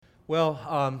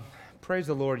Well, praise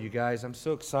the Lord, you guys. I'm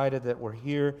so excited that we're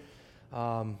here.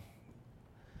 My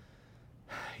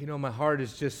heart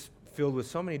is just filled with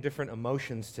so many different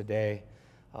emotions today.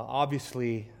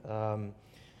 Obviously,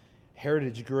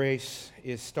 Heritage Grace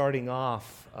is starting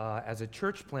off as a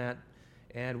church plant,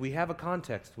 and we have a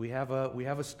context. We have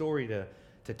a story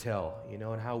to tell,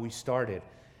 and how we started.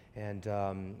 And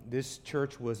this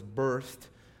church was birthed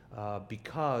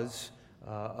because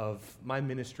of my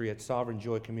ministry at Sovereign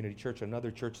Joy Community Church,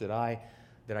 another church that I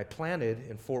planted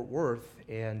in Fort Worth.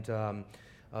 And the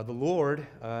Lord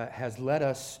has led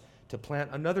us to plant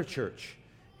another church.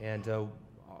 And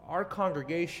our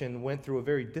congregation went through a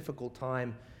very difficult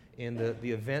time in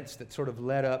the events that sort of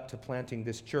led up to planting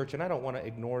this church. And I don't want to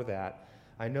ignore that.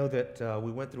 I know that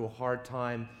we went through a hard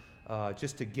time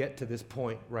just to get to this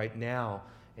point right now.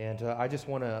 And I just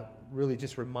want to really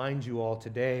just remind you all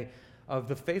today of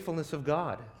the faithfulness of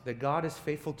God, that God is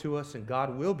faithful to us and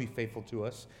God will be faithful to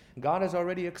us. God has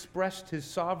already expressed His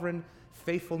sovereign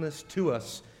faithfulness to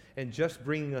us and just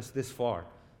bringing us this far.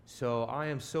 So I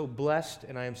am so blessed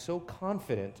and I am so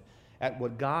confident at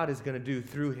what God is going to do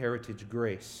through Heritage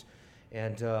Grace.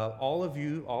 And all of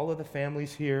you, all of the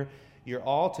families here, you're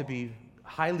all to be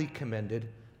highly commended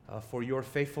for your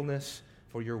faithfulness,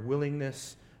 for your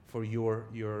willingness, for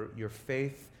your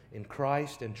faith in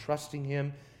Christ and trusting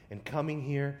Him and coming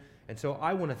here. And so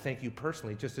I want to thank you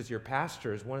personally, just as your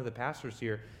pastor, as one of the pastors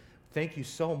here. Thank you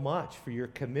so much for your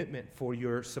commitment, for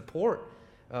your support,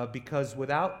 because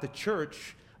without the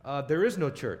church, there is no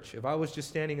church. If I was just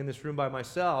standing in this room by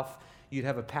myself, you'd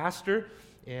have a pastor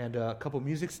and a couple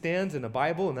music stands and a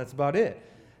Bible, and that's about it.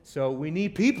 So we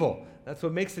need people. That's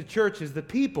what makes the church, is the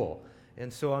people.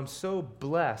 And so I'm so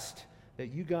blessed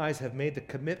that you guys have made the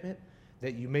commitment,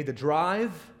 that you made the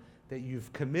drive, that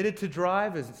you've committed to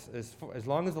drive as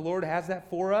long as the Lord has that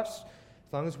for us,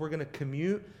 as long as we're going to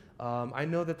commute. I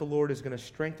know that the Lord is going to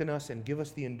strengthen us and give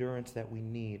us the endurance that we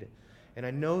need. And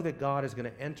I know that God is going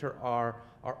to enter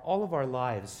all of our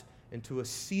lives into a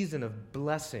season of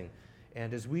blessing.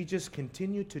 And as we just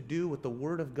continue to do what the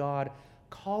Word of God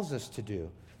calls us to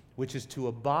do, which is to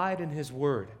abide in His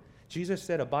Word. Jesus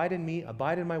said, "Abide in me,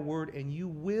 abide in my Word, and you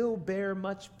will bear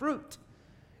much fruit."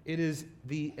 It is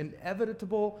the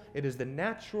inevitable, it is the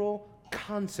natural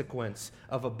consequence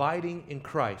of abiding in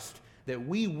Christ that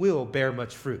we will bear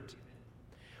much fruit.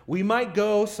 We might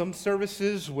go some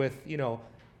services with,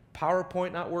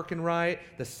 PowerPoint not working right,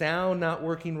 the sound not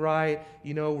working right,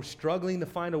 we're struggling to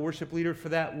find a worship leader for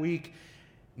that week.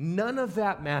 None of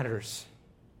that matters.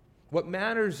 What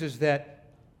matters is that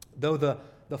though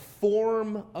the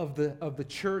form of the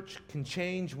church can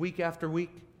change week after week,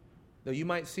 though you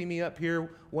might see me up here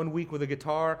one week with a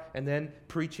guitar and then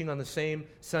preaching on the same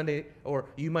Sunday, or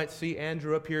you might see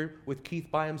Andrew up here with Keith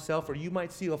by himself, or you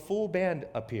might see a full band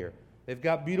up here. They've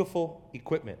got beautiful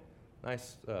equipment.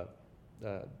 Nice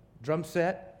drum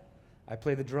set. I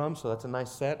play the drums, so that's a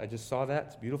nice set. I just saw that.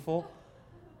 It's beautiful.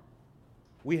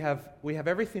 We have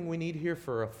everything we need here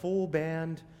for a full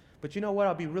band. But you know what?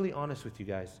 I'll be really honest with you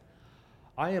guys.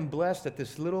 I am blessed at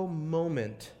this little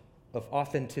moment of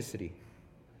authenticity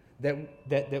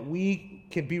that we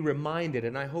can be reminded,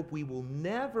 and I hope we will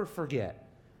never forget,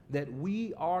 that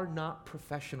we are not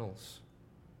professionals,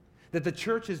 that the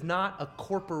church is not a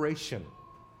corporation.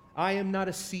 I am not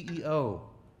a CEO.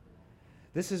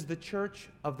 This is the church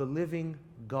of the living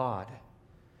God.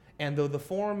 And though the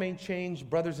form may change,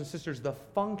 brothers and sisters, the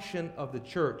function of the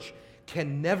church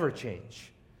can never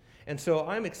change. And so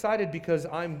I'm excited because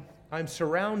I'm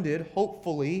surrounded,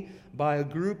 hopefully, by a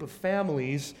group of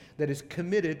families that is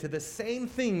committed to the same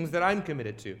things that I'm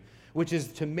committed to, which is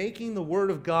to making the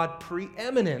Word of God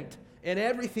preeminent in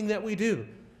everything that we do.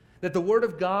 That the Word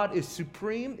of God is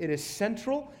supreme, it is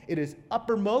central, it is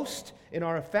uppermost in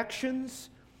our affections,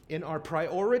 in our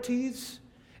priorities,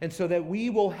 and so that we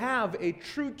will have a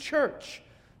true church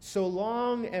so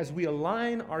long as we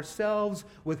align ourselves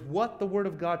with what the Word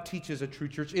of God teaches a true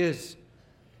church is.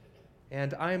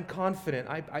 And I am confident,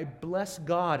 I bless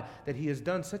God that He has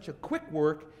done such a quick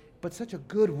work, but such a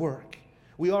good work.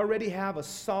 We already have a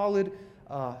solid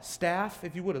staff,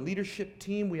 if you would, a leadership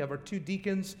team. We have our 2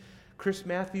 deacons, Chris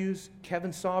Matthews,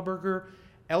 Kevin Sauberger,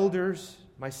 elders,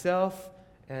 myself,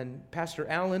 and Pastor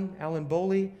Alan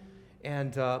Boley.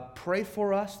 And pray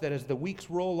for us that as the weeks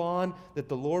roll on, that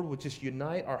the Lord would just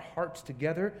unite our hearts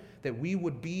together, that we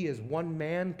would be as one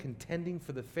man contending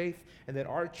for the faith, and that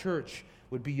our church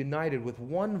would be united with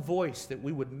one voice, that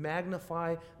we would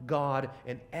magnify God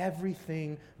in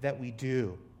everything that we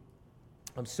do.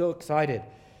 I'm so excited.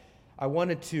 I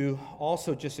wanted to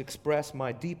also just express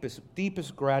my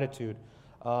deepest gratitude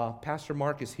Pastor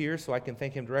Mark is here, so I can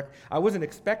thank him directly. I wasn't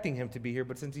expecting him to be here,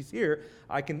 but since he's here,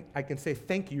 I can say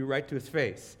thank you right to his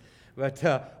face.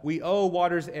 But we owe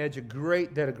Water's Edge a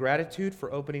great debt of gratitude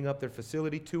for opening up their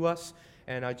facility to us.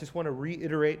 And I just want to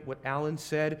reiterate what Alan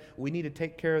said. We need to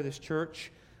take care of this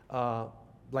church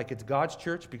like it's God's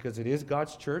church, because it is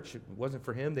God's church. If it wasn't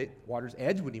for him, Water's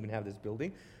Edge wouldn't even have this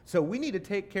building. So we need to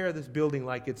take care of this building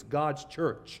like it's God's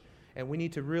church. And we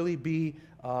need to really be,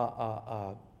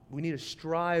 we need to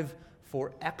strive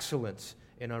for excellence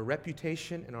in our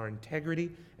reputation and our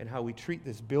integrity and how we treat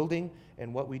this building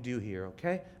and what we do here,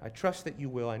 okay? I trust that you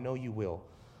will. I know you will.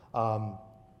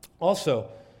 Also,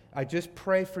 I just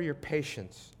pray for your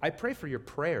patience. I pray for your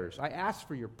prayers. I ask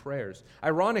for your prayers.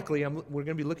 Ironically, we're going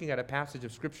to be looking at a passage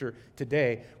of Scripture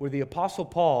today where the Apostle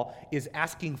Paul is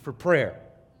asking for prayer.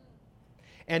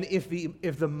 And if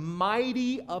the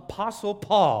mighty Apostle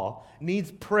Paul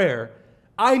needs prayer,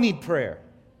 I need prayer.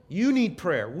 You need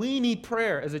prayer. We need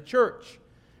prayer as a church.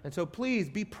 And so please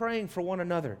be praying for one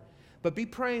another. But be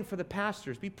praying for the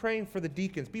pastors. Be praying for the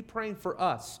deacons. Be praying for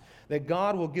us, that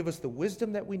God will give us the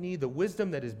wisdom that we need, the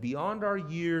wisdom that is beyond our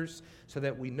years, so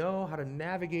that we know how to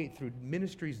navigate through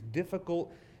ministry's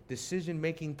difficult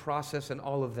decision-making process and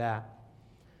all of that.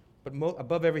 But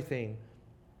above everything,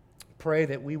 pray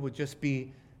that we would just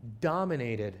be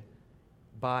dominated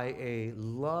by a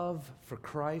love for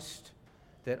Christ,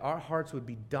 that our hearts would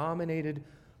be dominated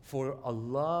for a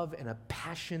love and a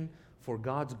passion for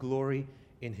God's glory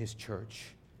in His church,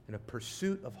 and a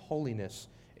pursuit of holiness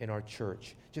in our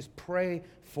church. Just pray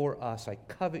for us. I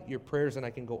covet your prayers, and I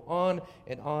can go on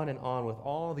and on and on with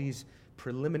all these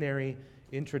preliminary,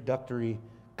 introductory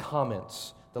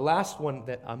comments. The last one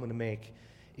that I'm going to make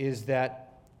is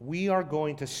that we are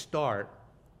going to start,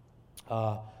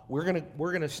 we're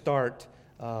going to start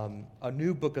a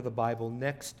new book of the Bible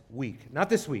next week. Not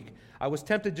this week. I was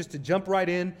tempted just to jump right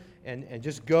in and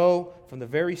just go from the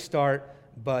very start,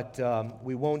 but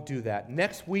we won't do that.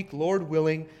 Next week, Lord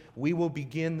willing, we will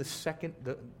begin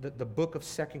the book of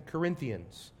 2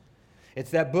 Corinthians.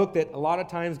 It's that book that a lot of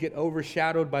times get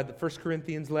overshadowed by the 1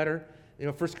 Corinthians letter. You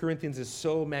know, 1 Corinthians is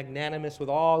so magnanimous with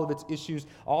all of its issues,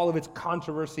 all of its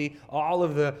controversy, all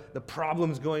of the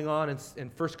problems going on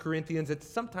in 1 Corinthians. It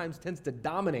sometimes tends to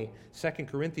dominate 2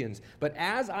 Corinthians. But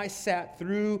as I sat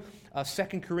through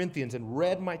 2 Corinthians and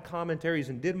read my commentaries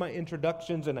and did my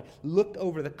introductions and I looked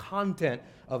over the content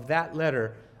of that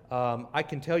letter, I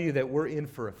can tell you that we're in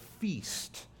for a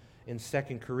feast in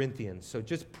 2 Corinthians. So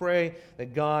just pray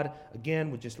that God, again,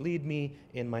 would just lead me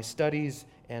in my studies,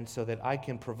 and so that I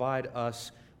can provide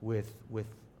us with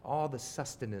all the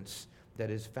sustenance that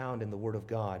is found in the Word of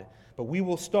God. But we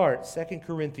will start 2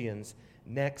 Corinthians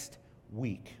next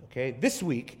week, okay? This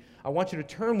week, I want you to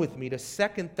turn with me to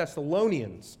 2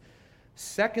 Thessalonians.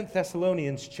 2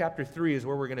 Thessalonians chapter 3 is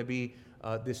where we're going to be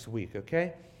this week,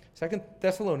 okay? 2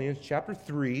 Thessalonians chapter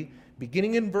 3,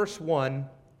 beginning in verse 1,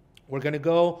 we're going to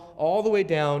go all the way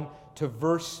down to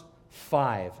verse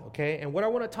 5, okay? And what I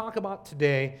want to talk about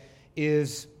today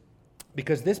is,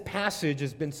 because this passage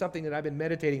has been something that I've been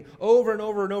meditating over and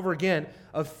over and over again,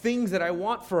 of things that I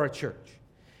want for our church.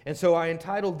 And so I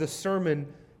entitled the sermon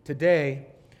today,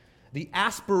 The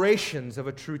Aspirations of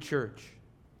a True Church.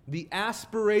 The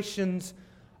aspirations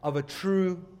of a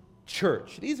true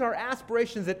church. These are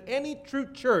aspirations that any true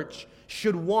church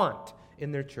should want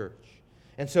in their church.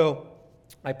 And so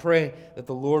I pray that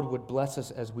the Lord would bless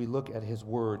us as we look at His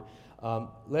Word.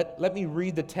 Let me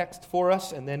read the text for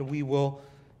us, and then we will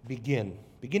begin.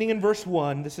 Beginning in verse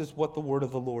 1, this is what the Word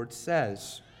of the Lord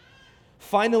says.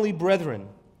 Finally, brethren,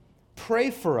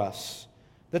 pray for us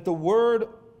that the word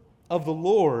of the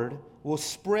Lord will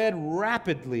spread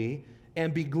rapidly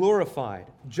and be glorified,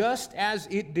 just as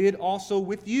it did also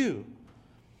with you,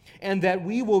 and that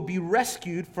we will be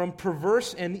rescued from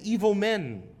perverse and evil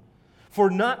men. For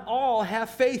not all have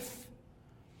faith,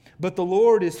 but the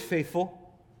Lord is faithful,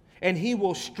 and He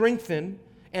will strengthen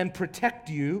and protect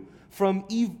you from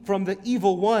the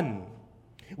evil one.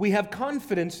 We have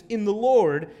confidence in the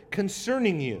Lord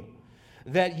concerning you,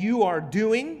 that you are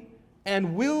doing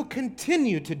and will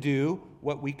continue to do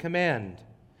what we command.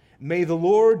 May the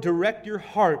Lord direct your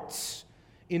hearts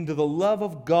into the love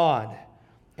of God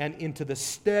and into the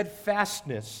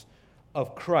steadfastness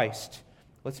of Christ.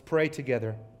 Let's pray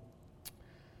together.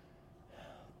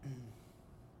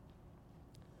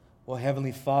 Well,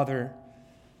 Heavenly Father,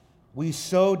 we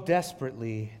so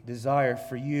desperately desire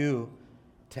for you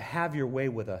to have your way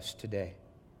with us today.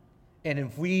 And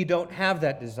if we don't have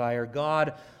that desire,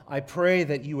 God, I pray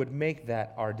that you would make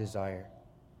that our desire.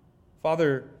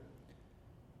 Father,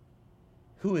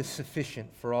 who is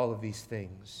sufficient for all of these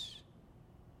things?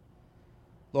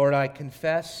 Lord, I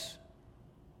confess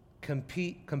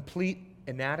complete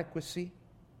inadequacy.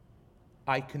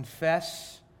 I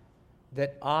confess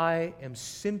that I am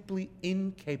simply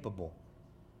incapable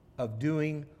of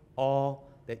doing all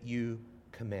that you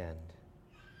command.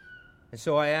 And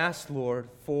so I ask, Lord,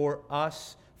 for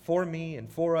us, for me, and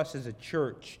for us as a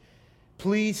church,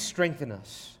 please strengthen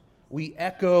us. We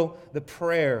echo the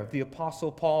prayer of the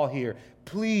Apostle Paul here.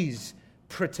 Please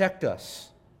protect us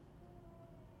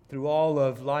through all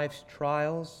of life's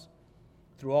trials,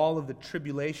 through all of the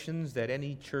tribulations that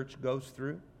any church goes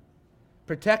through.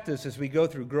 Protect us as we go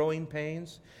through growing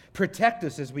pains. Protect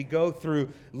us as we go through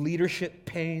leadership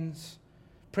pains.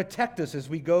 Protect us as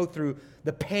we go through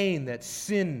the pain that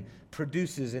sin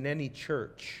produces in any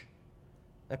church.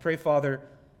 I pray, Father,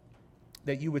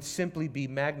 that you would simply be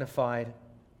magnified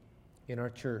in our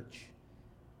church.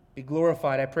 Be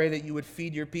glorified. I pray that you would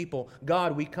feed your people.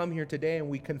 God, we come here today and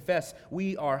we confess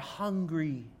we are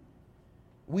hungry.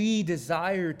 We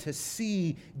desire to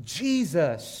see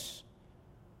Jesus.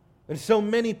 There's so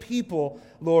many people,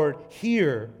 Lord,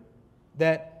 here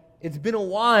that it's been a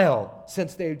while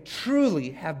since they truly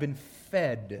have been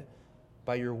fed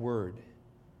by your word.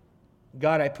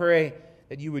 God, I pray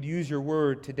that you would use your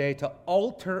word today to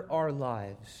alter our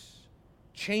lives,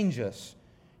 change us,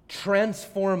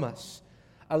 transform us.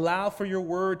 Allow for your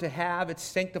word to have its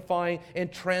sanctifying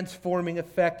and transforming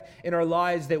effect in our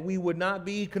lives, that we would not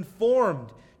be conformed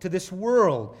to this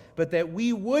world, but that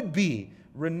we would be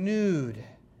renewed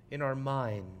in our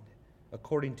mind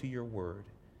according to your word.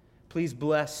 Please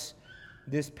bless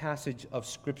this passage of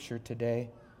Scripture today.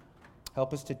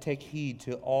 Help us to take heed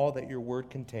to all that your word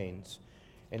contains.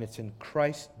 And it's in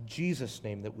Christ Jesus'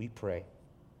 name that we pray.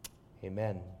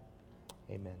 Amen.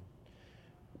 Amen.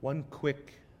 One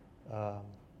quick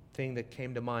thing that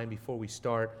came to mind before we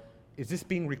start. Is this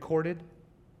being recorded?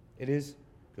 It is?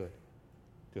 Good.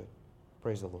 Good.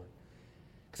 Praise the Lord.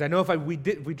 Because I know if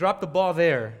we dropped the ball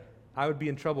there, I would be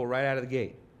in trouble right out of the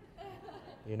gate.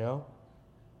 You know?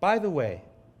 By the way,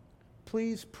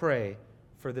 please pray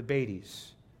for the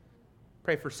babies.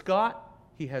 Pray for Scott.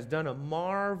 He has done a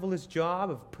marvelous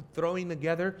job of throwing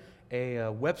together a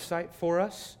website for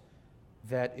us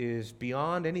that is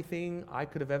beyond anything I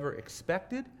could have ever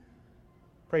expected.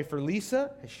 Pray for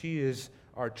Lisa, as she is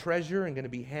our treasurer and going to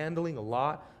be handling a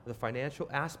lot of the financial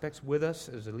aspects with us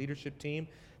as a leadership team.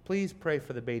 Please pray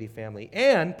for the Beatty family,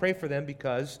 and pray for them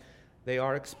because they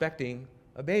are expecting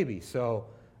a baby. So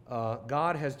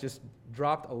God has just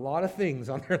dropped a lot of things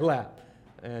on their lap,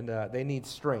 and they need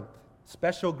strength.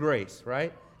 Special grace,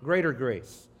 right? Greater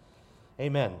grace.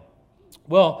 Amen.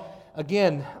 Well,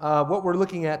 again, what we're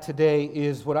looking at today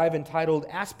is what I've entitled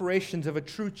Aspirations of a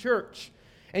True Church.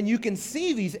 And you can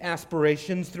see these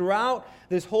aspirations throughout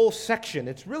this whole section.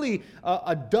 It's really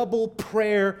a double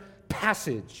prayer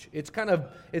passage. It's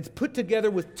put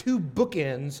together with two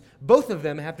bookends. Both of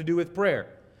them have to do with prayer.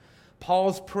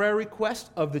 Paul's prayer request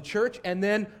of the church, and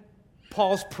then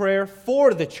Paul's prayer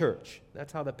for the church.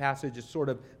 That's how the passage is sort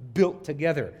of built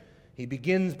together. He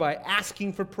begins by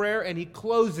asking for prayer, and he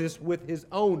closes with his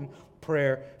own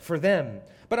prayer for them.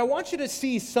 But I want you to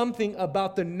see something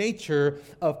about the nature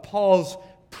of Paul's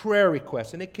prayer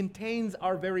request, and it contains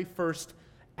our very first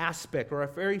aspect, or our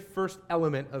very first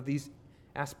element of these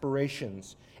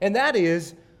aspirations, and that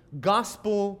is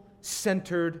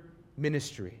gospel-centered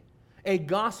ministry, a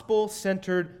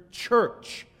gospel-centered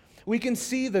church. We can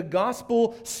see the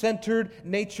gospel-centered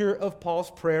nature of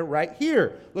Paul's prayer right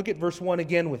here. Look at verse 1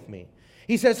 again with me.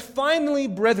 He says, "Finally,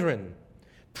 brethren,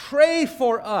 pray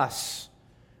for us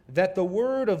that the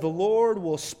word of the Lord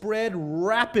will spread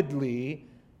rapidly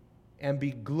and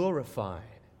be glorified."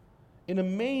 An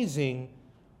amazing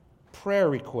prayer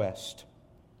request.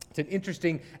 It's an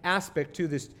interesting aspect to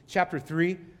this chapter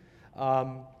 3.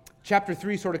 Chapter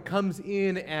 3 sort of comes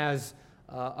in as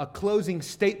a closing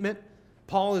statement.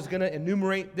 Paul is going to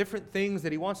enumerate different things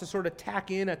that he wants to sort of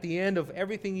tack in at the end of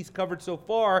everything he's covered so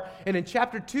far. And in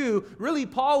chapter 2, really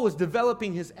Paul was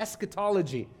developing his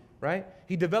eschatology, right?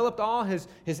 He developed all his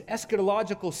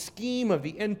eschatological scheme of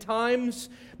the end times.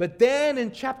 But then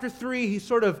in chapter 3, he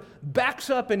sort of backs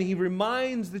up and he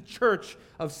reminds the church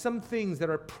of some things that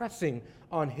are pressing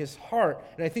on his heart.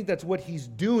 And I think that's what he's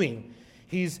doing.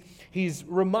 He's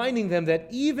reminding them that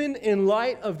even in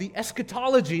light of the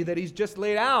eschatology that he's just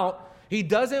laid out, he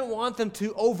doesn't want them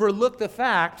to overlook the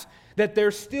fact that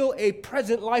there's still a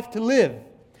present life to live.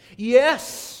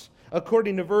 Yes,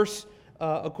 according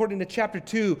to chapter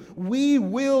 2, we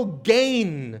will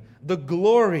gain the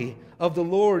glory of the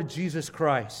Lord Jesus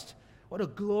Christ. What a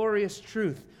glorious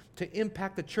truth to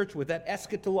impact the church with, that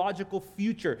eschatological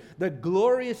future, the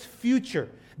glorious future,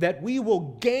 that we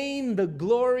will gain the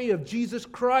glory of Jesus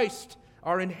Christ,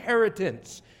 our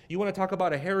inheritance. You want to talk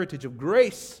about a heritage of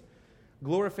grace,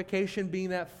 glorification being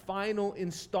that final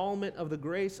installment of the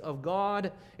grace of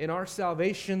God in our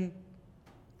salvation.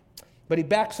 But he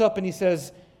backs up and he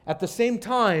says, at the same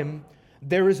time,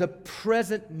 there is a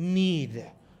present need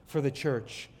for the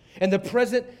church. And the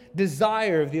present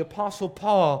desire of the Apostle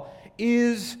Paul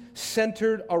is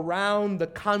centered around the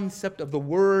concept of the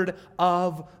word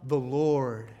of the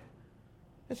Lord.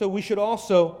 And so we should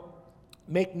also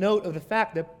make note of the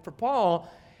fact that for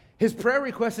Paul, his prayer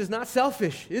request is not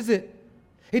selfish, is it?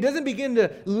 He doesn't begin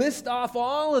to list off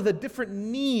all of the different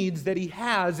needs that he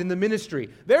has in the ministry.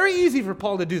 Very easy for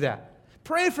Paul to do that.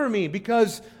 Pray for me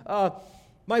because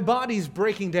my body's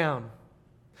breaking down.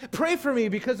 Pray for me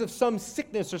because of some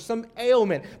sickness or some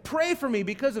ailment. Pray for me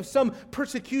because of some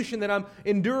persecution that I'm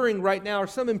enduring right now or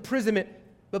some imprisonment.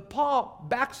 But Paul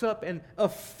backs up, and a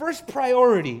first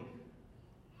priority,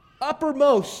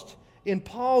 uppermost in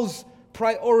Paul's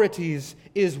priorities,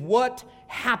 is what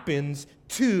happens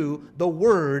to the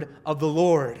word of the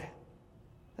Lord.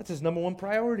 That's his number one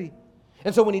priority.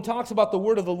 And so when he talks about the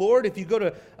word of the Lord, if you go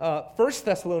to 1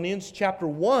 Thessalonians chapter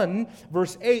 1,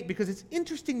 verse 8, because it's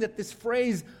interesting that this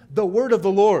phrase, the word of the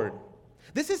Lord,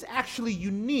 this is actually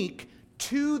unique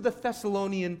to the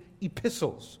Thessalonian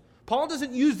epistles. Paul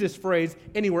doesn't use this phrase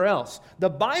anywhere else. The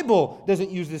Bible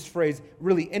doesn't use this phrase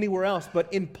really anywhere else,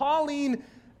 but in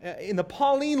the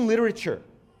Pauline literature,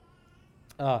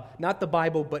 not the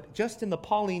Bible, but just in the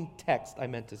Pauline text, I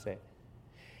meant to say,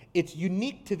 it's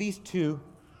unique to these two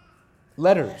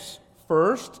letters,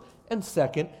 1st and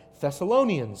 2nd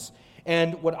Thessalonians.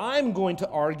 And what I'm going to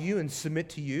argue and submit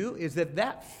to you is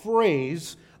that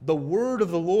phrase, the word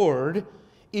of the Lord,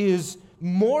 is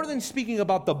more than speaking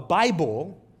about the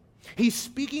Bible. He's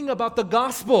speaking about the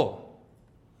gospel.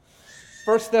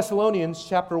 1 Thessalonians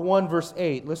chapter 1, verse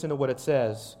 8, listen to what it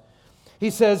says. He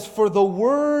says, "For the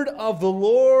word of the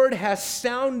Lord has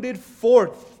sounded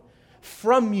forth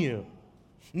from you,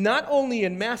 not only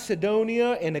in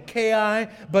Macedonia and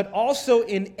Achaia, but also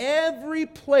in every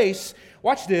place,"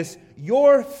 watch this,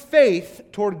 "your faith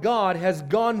toward God has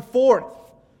gone forth,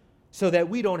 so that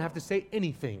we don't have to say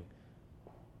anything."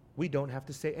 We don't have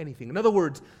to say anything. In other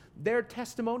words, their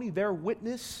testimony, their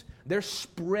witness, their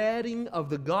spreading of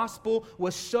the gospel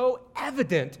was so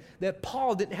evident that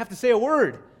Paul didn't have to say a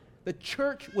word. The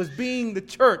church was being the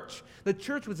church. The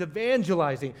church was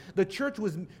evangelizing. The church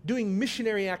was doing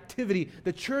missionary activity.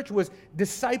 The church was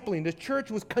discipling. The church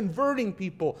was converting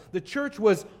people. The church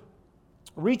was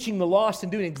reaching the lost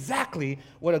and doing exactly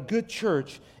what a good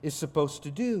church is supposed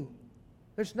to do.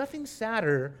 There's nothing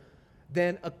sadder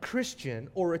than a Christian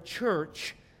or a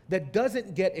church that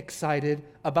doesn't get excited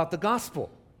about the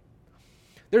gospel.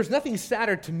 There's nothing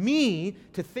sadder to me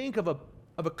to think of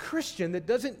a Christian that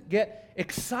doesn't get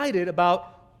excited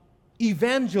about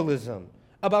evangelism,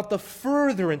 about the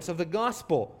furtherance of the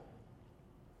gospel.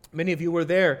 Many of you were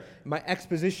there in my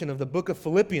exposition of the book of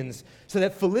Philippians, so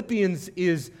that Philippians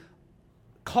is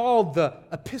called the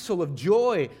epistle of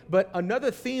joy. But another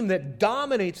theme that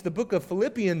dominates the book of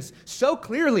Philippians so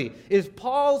clearly is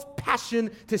Paul's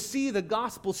passion to see the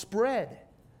gospel spread.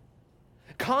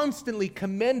 Constantly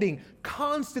commending,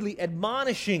 constantly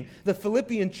admonishing the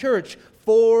Philippian church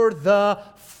for the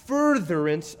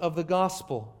furtherance of the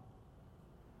gospel.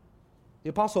 The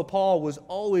Apostle Paul was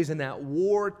always in that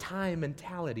wartime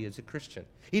mentality as a Christian.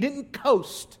 He didn't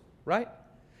coast, right?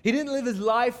 He didn't live his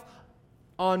life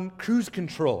on cruise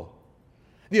control.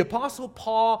 The Apostle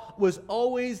Paul was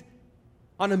always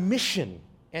on a mission,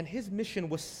 and his mission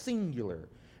was singular,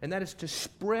 and that is to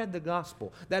spread the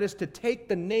gospel. That is to take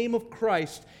the name of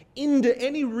Christ into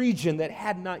any region that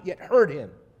had not yet heard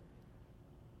him.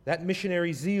 That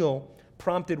missionary zeal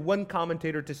prompted one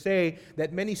commentator to say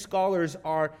that many scholars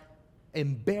are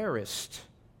embarrassed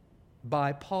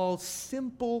by Paul's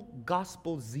simple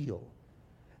gospel zeal.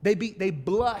 They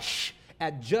blush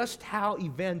at just how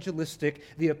evangelistic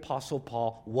the Apostle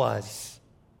Paul was.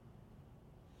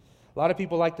 A lot of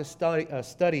people like to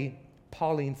study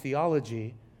Pauline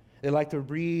theology. They like to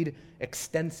read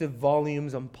extensive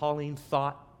volumes on Pauline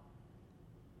thought.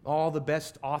 All the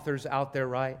best authors out there,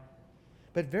 right?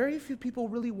 But very few people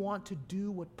really want to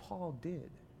do what Paul did.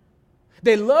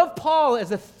 They love Paul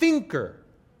as a thinker,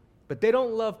 but they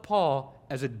don't love Paul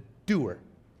as a doer.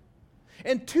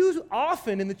 And too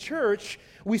often in the church,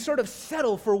 we sort of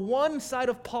settle for one side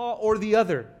of Paul or the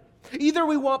other. Either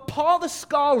we want Paul the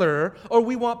scholar or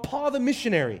we want Paul the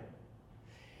missionary.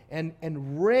 And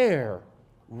rare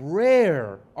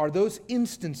are those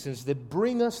instances that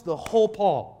bring us the whole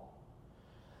Paul.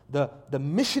 the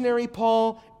missionary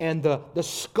Paul and the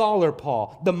scholar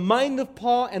Paul, the mind of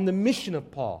Paul and the mission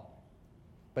of Paul.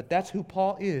 But that's who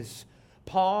Paul is.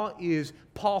 Paul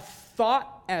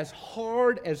thought as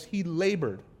hard as he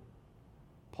labored.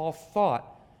 Paul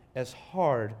thought as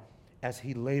hard as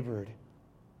he labored.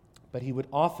 But he would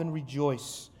often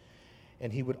rejoice,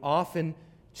 and he would often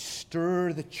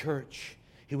stir the church.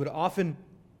 He would often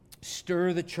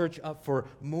stir the church up for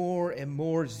more and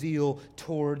more zeal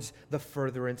towards the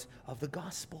furtherance of the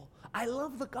gospel. I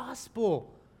love the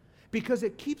gospel because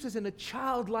it keeps us in a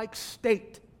childlike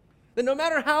state. That no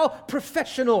matter how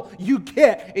professional you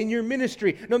get in your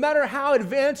ministry, no matter how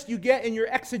advanced you get in your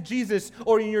exegesis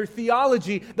or in your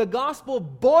theology, the gospel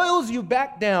boils you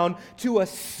back down to a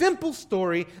simple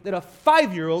story that a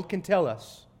 5-year-old can tell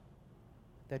us.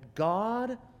 That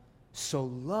God so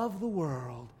loved the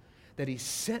world that He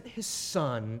sent His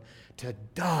Son to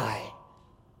die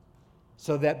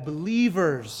so that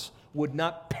believers would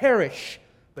not perish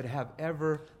but have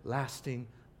everlasting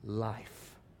life.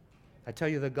 I tell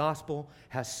you, the gospel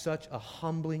has such a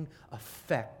humbling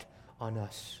effect on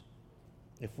us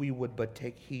if we would but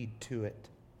take heed to it.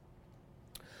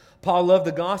 Paul loved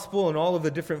the gospel in all of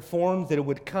the different forms that it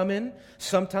would come in.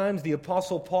 Sometimes the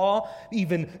Apostle Paul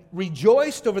even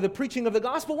rejoiced over the preaching of the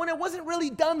gospel when it wasn't really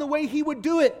done the way he would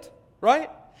do it, right?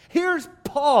 Here's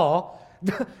Paul,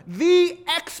 the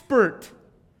expert,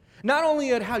 not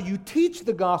only at how you teach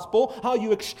the gospel, how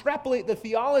you extrapolate the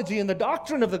theology and the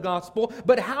doctrine of the gospel,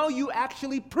 but how you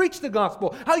actually preach the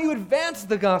gospel, how you advance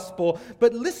the gospel.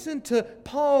 But listen to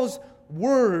Paul's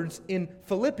words in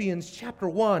Philippians chapter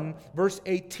 1, verse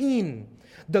 18.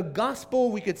 The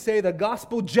gospel, we could say the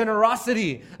gospel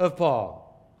generosity of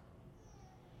Paul.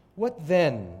 What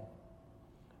then?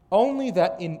 Only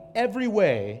that in every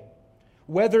way,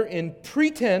 whether in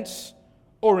pretense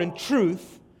or in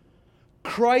truth,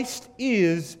 Christ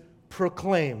is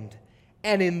proclaimed,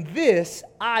 and in this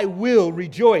I will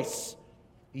rejoice.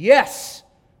 Yes,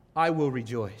 I will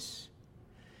rejoice.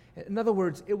 In other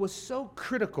words, it was so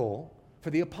critical for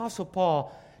the Apostle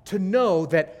Paul to know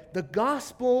that the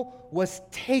gospel was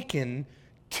taken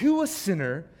to a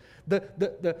sinner.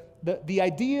 The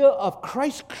idea of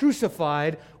Christ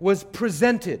crucified was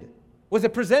presented. Was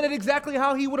it presented exactly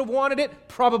how he would have wanted it?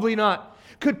 Probably not.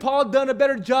 Could Paul have done a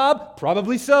better job?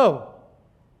 Probably so.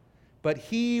 But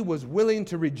he was willing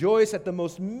to rejoice at the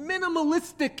most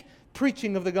minimalistic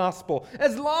preaching of the gospel.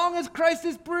 As long as Christ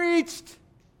is preached.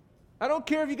 I don't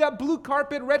care if you got blue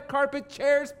carpet, red carpet,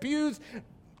 chairs, pews,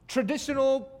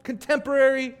 traditional,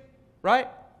 contemporary, right?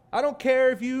 I don't care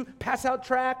if you pass out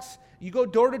tracts, you go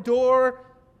door to door,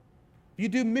 you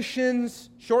do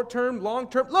missions, short term, long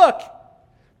term. Look,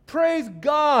 praise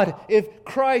God if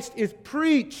Christ is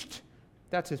preached.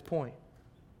 That's his point.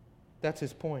 That's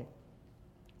his point.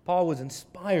 Paul was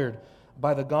inspired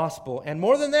by the gospel. And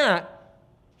more than that,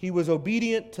 he was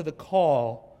obedient to the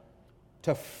call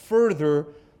to further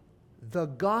the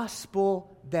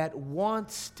gospel that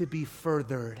wants to be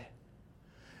furthered.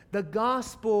 The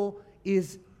gospel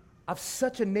is of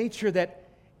such a nature that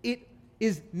it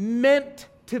is meant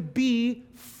to be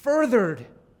furthered.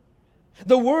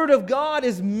 The word of God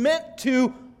is meant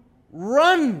to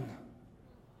run.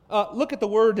 Look at the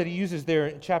word that he uses there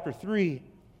in chapter 3.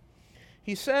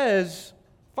 He says,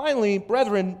 finally,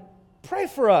 brethren, pray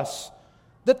for us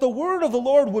that the word of the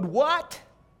Lord would what?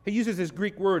 He uses this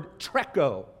Greek word,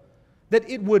 treko, that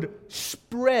it would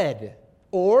spread,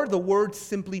 or the word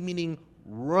simply meaning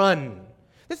run.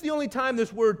 This is the only time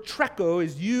this word treko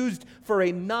is used for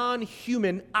a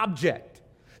non-human object.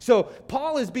 So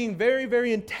Paul is being very,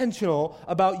 very intentional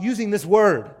about using this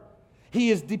word. He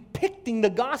is depicting the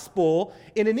gospel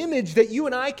in an image that you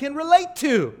and I can relate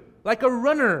to. Like a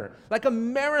runner, like a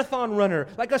marathon runner,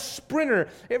 like a sprinter.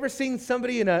 Ever seen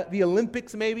somebody in the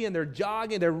Olympics maybe, and they're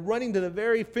jogging, they're running to the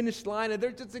very finish line, and they're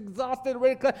just exhausted,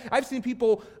 ready to I've seen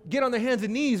people get on their hands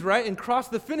and knees, right, and cross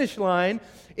the finish line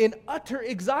in utter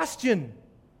exhaustion.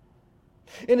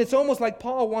 And it's almost like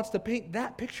Paul wants to paint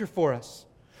that picture for us.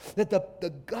 That the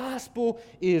gospel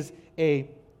is a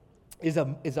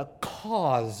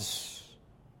cause.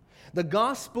 The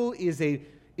gospel is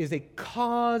a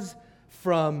cause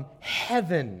from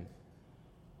heaven,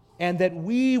 and that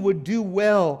we would do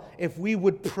well if we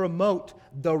would promote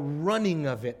the running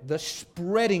of it, the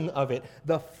spreading of it,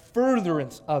 the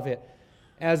furtherance of it.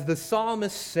 As the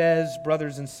psalmist says,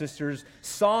 brothers and sisters,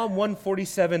 Psalm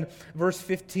 147, verse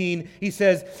 15, he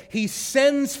says, He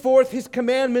sends forth His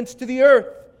commandments to the earth.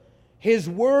 His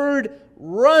word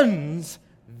runs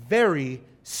very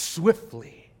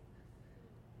swiftly.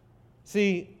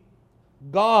 See,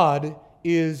 God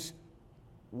is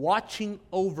watching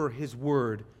over His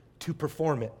word to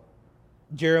perform it.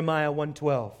 Jeremiah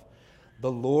 1:12.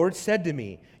 The Lord said to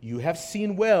me, you have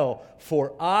seen well,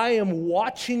 for I am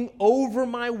watching over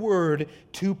my word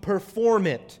to perform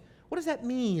it. What does that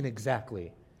mean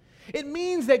exactly? It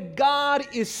means that God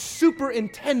is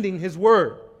superintending His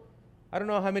word. I don't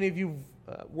know how many of you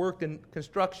worked in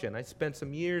construction. I spent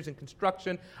some years in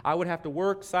construction. I would have to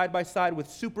work side by side with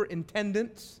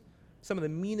superintendents, some of the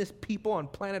meanest people on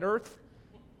planet Earth.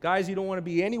 Guys you don't want to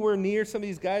be anywhere near. Some of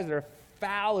these guys that are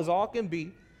foul as all can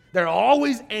be. They're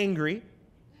always angry.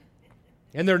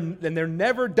 And they're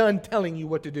never done telling you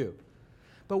what to do.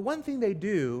 But one thing they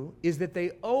do is that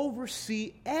they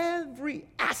oversee every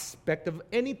aspect of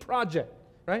any project,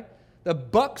 right? The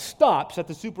buck stops at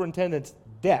the superintendent's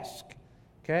desk,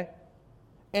 okay?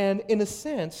 And in a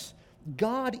sense,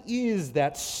 God is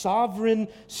that sovereign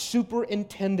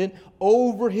superintendent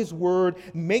over His word,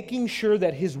 making sure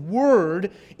that His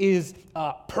word is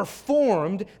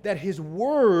performed, that His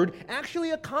word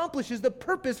actually accomplishes the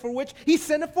purpose for which He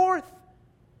sent it forth.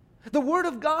 The Word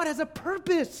of God has a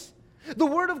purpose. The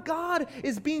Word of God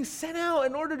is being sent out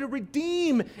in order to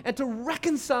redeem and to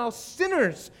reconcile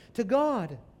sinners to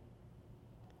God.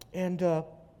 And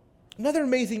another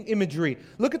amazing imagery.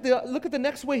 Look at the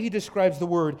next way he describes the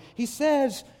Word. He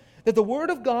says that the Word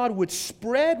of God would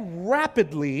spread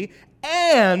rapidly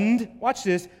and, watch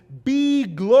this, be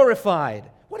glorified.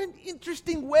 What an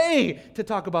interesting way to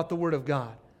talk about the Word of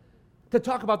God. To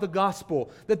talk about the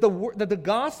gospel. That the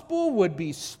gospel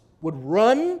would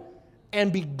run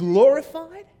and be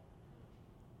glorified?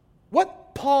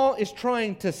 What Paul is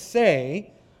trying to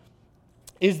say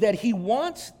is that he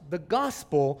wants the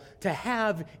gospel to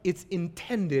have its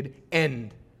intended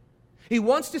end. He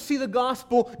wants to see the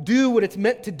gospel do what it's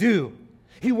meant to do.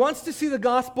 He wants to see the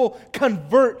gospel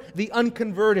convert the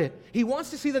unconverted. He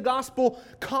wants to see the gospel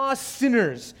cause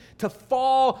sinners to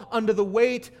fall under the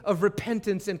weight of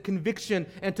repentance and conviction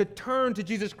and to turn to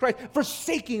Jesus Christ,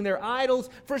 forsaking their idols,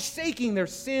 forsaking their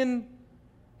sin,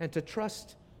 and to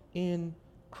trust in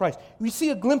Christ. We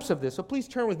see a glimpse of this, so please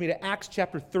turn with me to Acts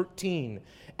chapter 13.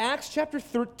 Acts chapter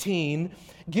 13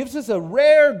 gives us a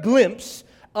rare glimpse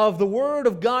of the Word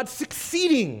of God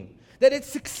succeeding. That it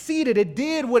succeeded. It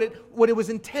did what it was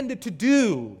intended to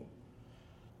do.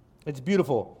 It's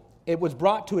beautiful. It was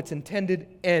brought to its intended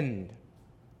end.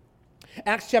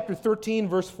 Acts chapter 13,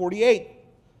 verse 48.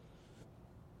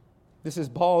 This is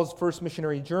Paul's first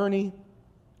missionary journey,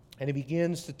 and he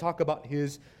begins to talk about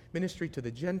his ministry to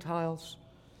the Gentiles.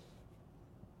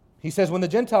 He says, when the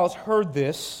Gentiles heard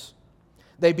this,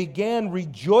 they began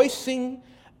rejoicing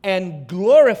and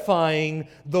glorifying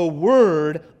the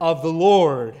word of the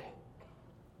Lord.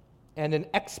 And an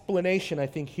explanation, I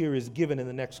think, here is given in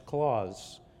the next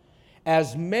clause.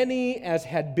 As many as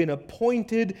had been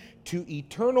appointed to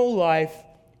eternal life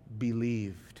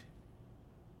believed.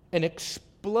 An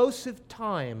explosive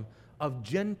time of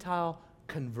Gentile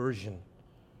conversion.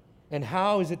 And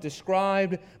how is it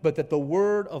described? But that the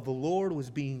word of the Lord was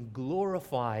being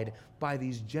glorified by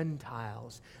these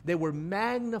Gentiles. They were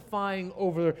magnifying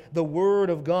over the word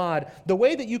of God. The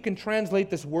way that you can translate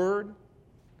this word,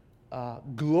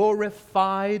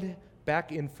 glorified,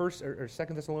 back in 1st or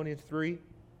 2nd Thessalonians 3.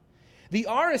 The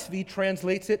RSV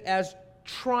translates it as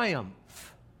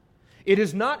triumph. It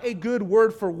is not a good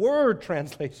word for word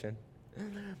translation,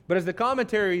 but as the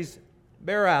commentaries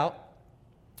bear out,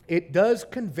 it does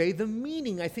convey the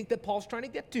meaning I think that Paul's trying to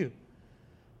get to.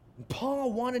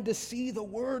 Paul wanted to see the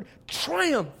word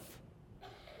triumph.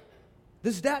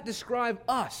 Does that describe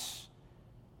us?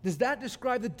 Does that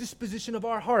describe the disposition of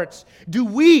our hearts? Do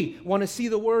we want to see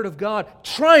the Word of God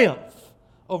triumph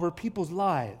over people's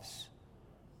lives?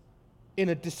 In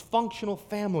a dysfunctional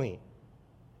family,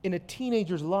 in a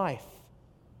teenager's life,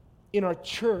 in our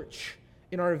church,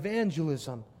 in our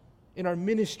evangelism, in our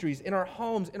ministries, in our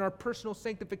homes, in our personal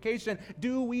sanctification,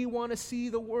 do we want to see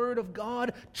the Word of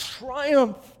God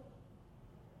triumph?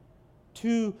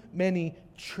 Too many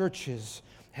churches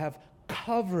have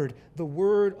covered the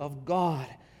Word of God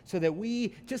so that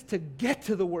we, just to get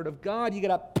to the Word of God, you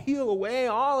got to peel away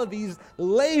all of these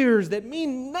layers that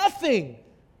mean nothing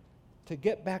to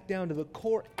get back down to the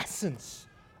core essence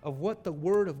of what the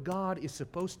Word of God is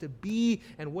supposed to be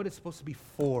and what it's supposed to be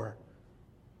for.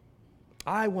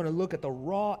 I want to look at the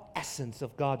raw essence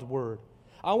of God's Word.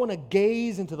 I want to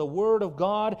gaze into the Word of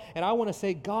God, and I want to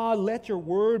say, God, let your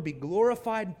Word be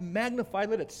glorified,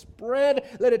 magnified, let it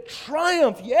spread, let it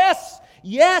triumph. Yes,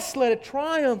 yes, let it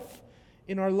triumph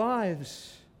in our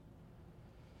lives.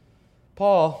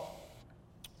 Paul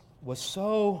was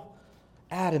so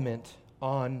adamant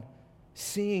on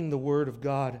seeing the Word of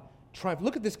God triumph.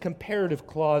 Look at this comparative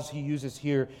clause he uses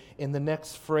here in the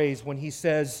next phrase when he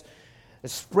says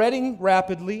spreading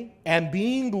rapidly and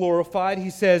being glorified, he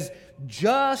says,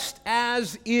 just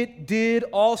as it did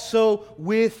also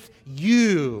with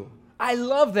you. I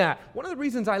love that. One of the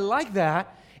reasons I like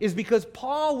that is because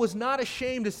Paul was not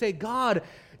ashamed to say, God,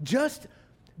 just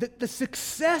the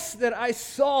success that I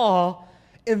saw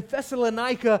in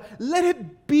Thessalonica, let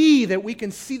it be that we can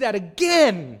see that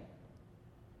again.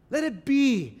 Let it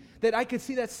be that I could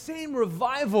see that same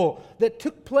revival that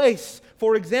took place,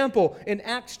 for example, in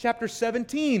Acts chapter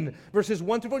 17, verses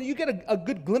 1 through 4. You get a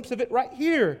good glimpse of it right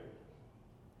here.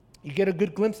 You get a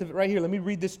good glimpse of it right here. Let me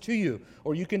read this to you,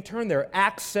 or you can turn there.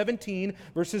 Acts 17,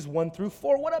 verses 1 through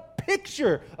 4. What a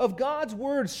picture of God's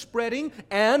word spreading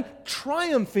and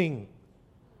triumphing.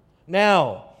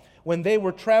 Now, when they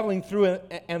were traveling through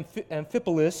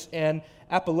Amphipolis and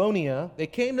Apollonia, they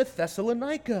came to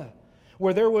Thessalonica,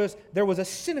 where there was a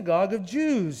synagogue of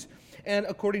Jews. And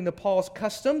according to Paul's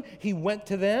custom, he went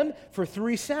to them for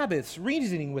 3 Sabbaths,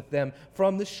 reasoning with them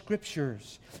from the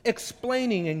Scriptures,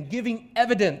 explaining and giving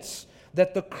evidence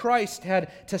that the Christ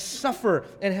had to suffer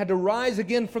and had to rise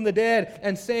again from the dead,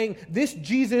 and saying, this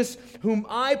Jesus whom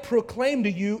I proclaim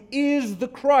to you is the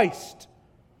Christ.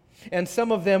 And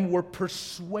some of them were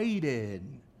persuaded,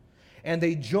 and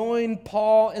they joined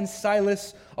Paul and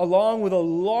Silas along with a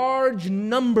large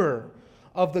number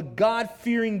of the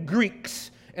God-fearing Greeks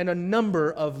and a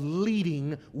number of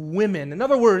leading women. In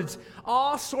other words,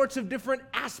 all sorts of different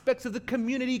aspects of the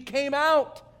community came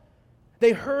out.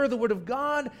 They heard the Word of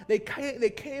God. They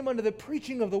came under the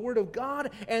preaching of the Word of God,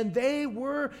 and they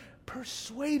were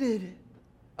persuaded,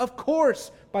 of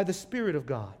course, by the Spirit of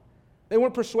God. They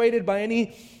weren't persuaded by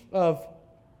any of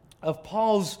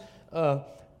Paul's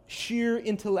sheer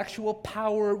intellectual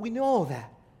power. We know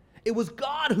that. It was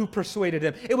God who persuaded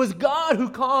him. It was God who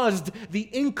caused the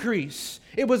increase.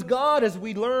 It was God, as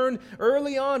we learned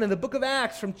early on in the book of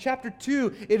Acts from chapter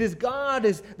 2, it is God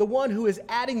is the one who is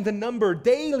adding the number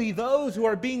daily, those who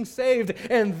are being saved,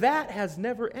 and that has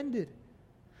never ended.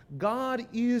 God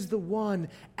is the one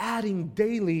adding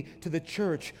daily to the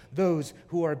church those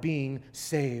who are being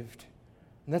saved.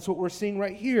 And that's what we're seeing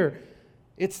right here.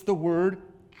 It's the word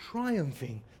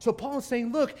triumphing. So Paul is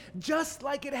saying, look, just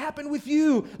like it happened with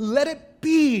you, let it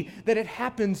be that it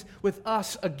happens with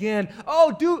us again.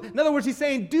 In other words, he's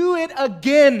saying, do it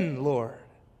again, Lord.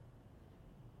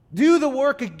 Do the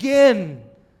work again.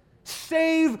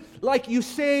 Save like you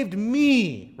saved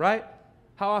me, right?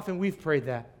 How often we've prayed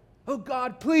that. Oh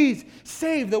God, please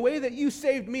save the way that you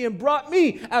saved me and brought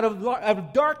me out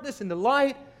of darkness into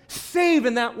light. Save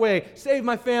in that way. Save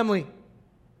my family.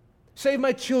 Save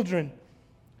my children.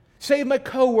 Save my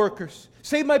co-workers.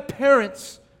 Save my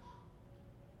parents.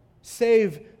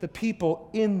 Save the people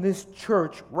in this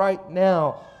church right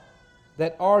now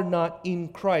that are not in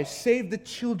Christ. Save the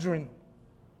children.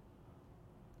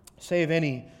 Save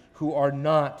any who are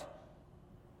not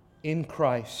in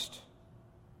Christ.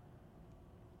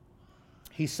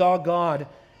 He saw God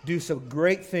do some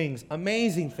great things,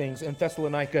 amazing things in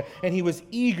Thessalonica, and he was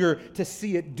eager to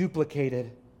see it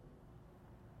duplicated.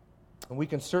 And we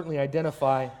can certainly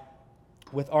identify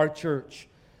with our church.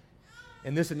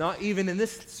 And this, not even in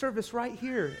this service right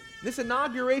here, this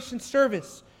inauguration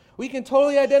service, we can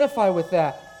totally identify with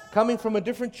that. Coming from a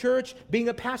different church, being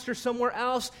a pastor somewhere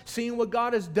else, seeing what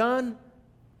God has done.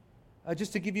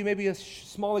 Just to give you maybe a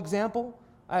small example,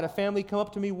 I had a family come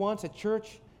up to me once at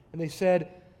church, and they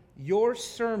said, your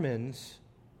sermons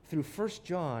through 1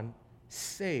 John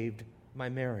saved my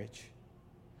marriage.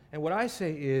 And what I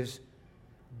say is,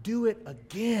 do it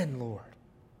again, Lord.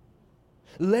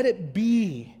 Let it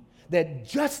be that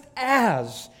just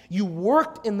as you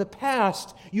worked in the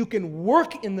past, you can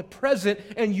work in the present,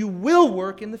 and you will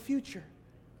work in the future.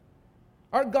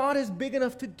 Our God is big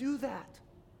enough to do that.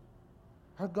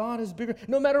 Our God is bigger.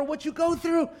 No matter what you go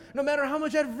through, no matter how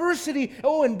much adversity.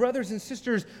 Oh, and brothers and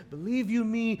sisters, believe you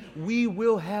me, we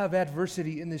will have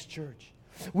adversity in this church.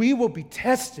 We will be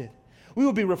tested. We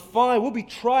will be refined. We'll be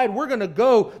tried. We're going to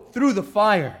go through the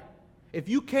fire. If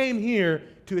you came here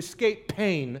to escape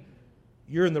pain,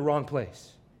 you're in the wrong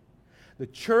place. The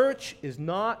church is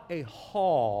not a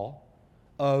hall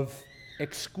of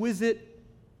exquisite,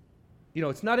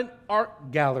 it's not an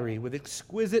art gallery with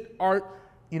exquisite art,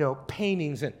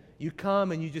 paintings, and you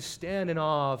come and you just stand in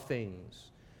awe of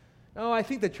things. No, I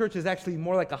think the church is actually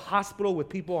more like a hospital with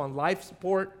people on life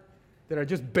support that are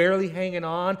just barely hanging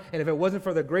on, and if it wasn't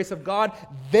for the grace of God,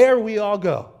 there we all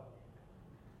go.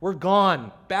 We're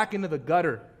gone, back into the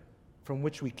gutter from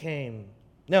which we came.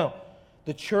 Now,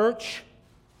 the church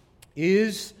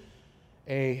is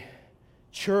a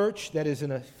church that is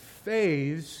in a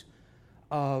phase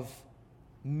of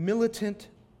militant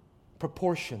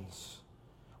proportions.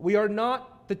 We are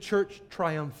not the church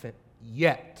triumphant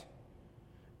yet.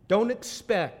 Don't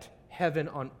expect heaven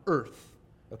on earth,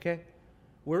 okay?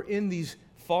 We're in these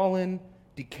fallen,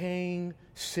 decaying,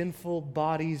 sinful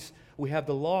bodies. We have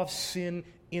the law of sin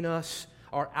in us.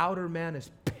 Our outer man is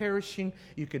perishing.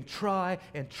 You can try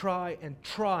and try and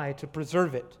try to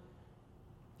preserve it.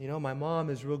 You know, my mom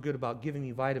is real good about giving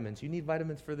me vitamins. You need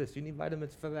vitamins for this. You need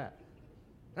vitamins for that.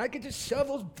 And I can just shove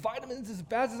those vitamins as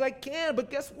fast as I can. But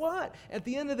guess what? At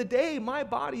the end of the day, my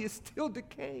body is still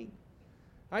decaying.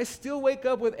 I still wake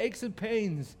up with aches and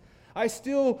pains. I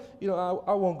still,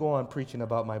 I won't go on preaching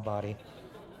about my body.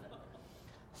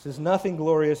 This is nothing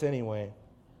glorious anyway.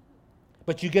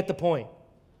 But you get the point.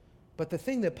 But the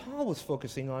thing that Paul was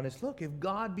focusing on is, look, if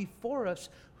God be for us,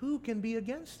 who can be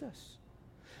against us?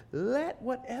 Let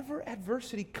whatever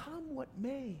adversity come what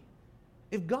may.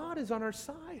 If God is on our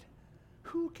side,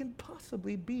 who can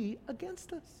possibly be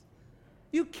against us?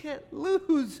 You can't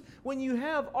lose when you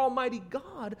have Almighty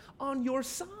God on your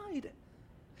side.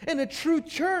 And a true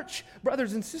church,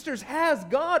 brothers and sisters, has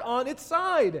God on its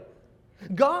side.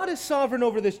 God is sovereign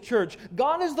over this church.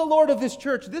 God is the Lord of this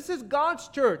church. This is God's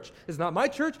church. It's not my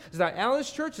church. It's not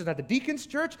Alan's church. It's not the deacon's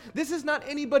church. This is not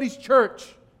anybody's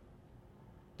church.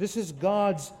 This is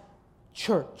God's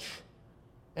church.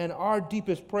 And our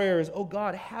deepest prayer is, oh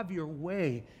God, have your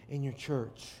way in your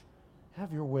church.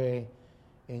 Have your way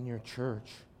in your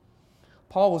church.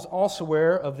 Paul was also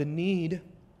aware of the need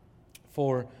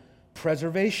for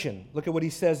preservation. Look at what he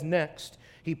says next.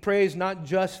 He prays not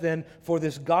just then for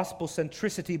this gospel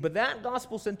centricity, but that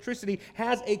gospel centricity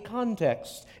has a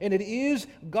context, and it is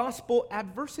gospel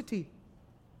adversity.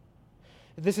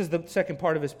 This is the second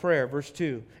part of his prayer, verse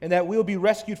 2. And that we'll be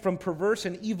rescued from perverse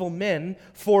and evil men,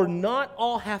 for not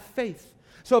all have faith.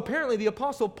 So apparently the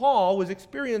Apostle Paul was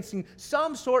experiencing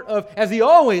some sort of, as he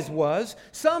always was,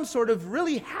 some sort of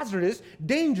really hazardous,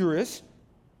 dangerous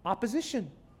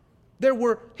opposition.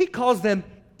 He calls them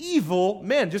evil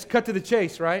men. Just cut to the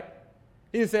chase, right?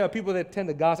 He didn't say, people that tend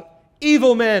to gossip.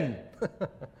 Evil men.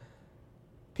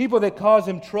 People that cause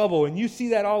him trouble. And you see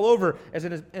that all over.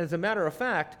 As a matter of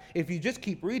fact, if you just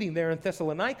keep reading there in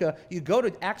Thessalonica, you go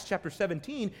to Acts chapter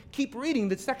 17, keep reading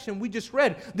the section we just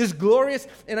read. This glorious,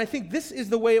 and I think this is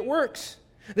the way it works.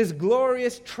 This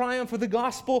glorious triumph of the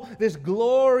gospel, this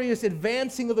glorious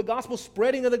advancing of the gospel,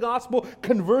 spreading of the gospel,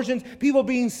 conversions, people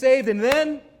being saved, and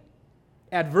then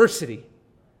adversity.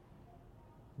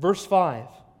 Verse 5,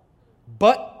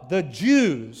 but the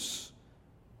Jews,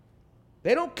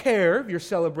 they don't care if you're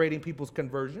celebrating people's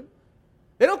conversion.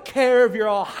 They don't care if you're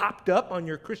all hopped up on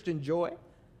your Christian joy.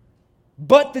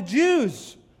 But the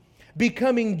Jews,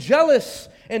 becoming jealous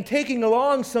and taking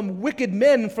along some wicked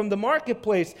men from the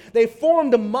marketplace, they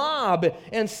formed a mob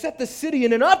and set the city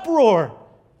in an uproar.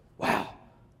 Wow.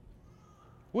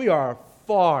 We are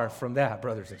far from that,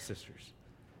 brothers and sisters.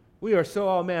 We are so,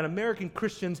 American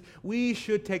Christians, we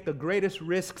should take the greatest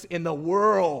risks in the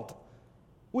world.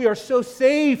 We are so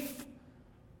safe.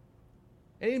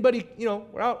 Anybody,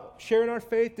 we're out sharing our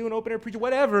faith, doing open air preaching,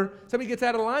 whatever. Somebody gets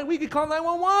out of line, we could call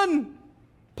 911.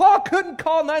 Paul couldn't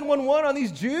call 911 on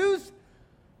these Jews.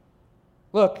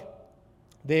 Look,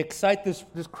 they excite this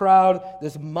crowd,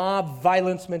 this mob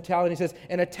violence mentality. He says,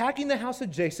 and attacking the house of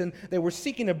Jason, they were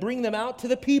seeking to bring them out to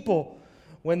the people.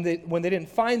 When they didn't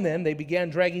find them, they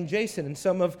began dragging Jason and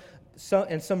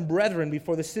some brethren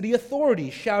before the city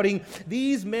authorities, shouting,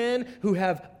 these men who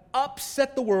have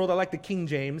upset the world. I like the King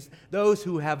James. Those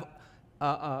who have,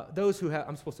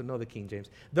 I'm supposed to know the King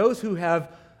James. Those who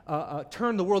have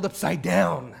turned the world upside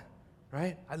down,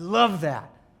 right? I love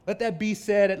that. Let that be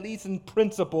said, at least in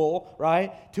principle,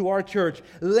 right, to our church.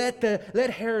 Let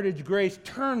Heritage Grace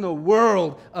turn the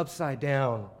world upside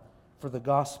down for the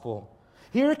gospel.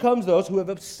 Here comes those who have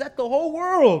upset the whole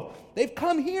world. They've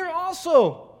come here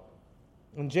also.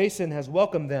 And Jason has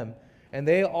welcomed them. And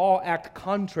they all act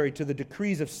contrary to the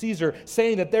decrees of Caesar,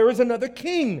 saying that there is another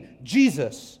king,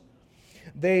 Jesus.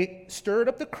 They stirred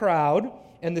up the crowd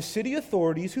and the city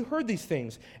authorities who heard these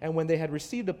things. And when they had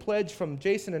received a pledge from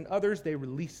Jason and others, they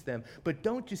released them. But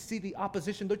don't you see the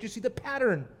opposition? Don't you see the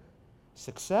pattern?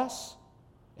 Success,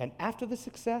 and after the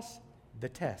success, the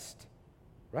test.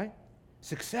 Right?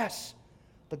 Success.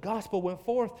 The gospel went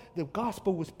forth. The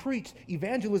gospel was preached.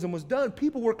 Evangelism was done.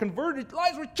 People were converted.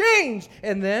 Lives were changed.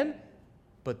 And then,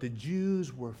 but the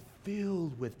Jews were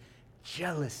filled with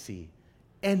jealousy,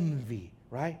 envy,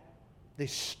 right? They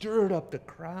stirred up the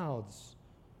crowds,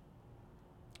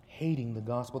 hating the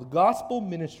gospel. The gospel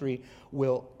ministry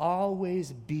will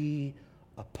always be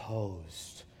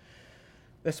opposed.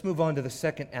 Let's move on to the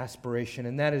second aspiration,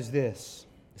 and that is this.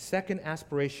 The second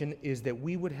aspiration is that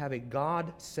we would have a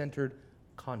God-centered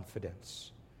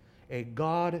confidence. a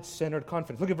God-centered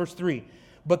confidence. Look at verse 3.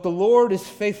 But the Lord is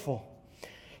faithful.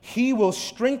 He will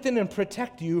strengthen and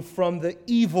protect you from the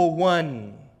evil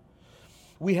one.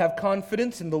 We have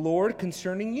confidence in the Lord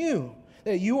concerning you,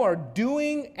 that you are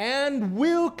doing and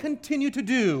will continue to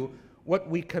do what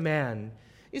we command.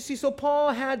 You see, so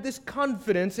Paul had this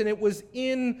confidence, and it was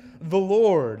in the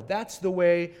Lord. That's the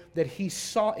way that he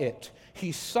saw it.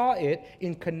 He saw it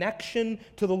in connection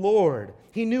to the Lord.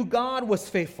 He knew God was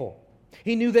faithful.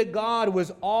 He knew that God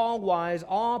was all-wise,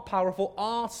 all-powerful,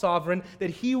 all-sovereign, that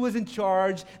He was in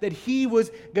charge, that He was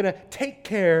going to take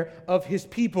care of His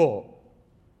people.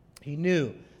 He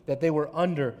knew that they were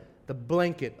under the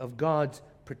blanket of God's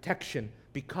protection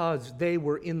because they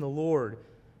were in the Lord.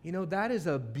 You know, that is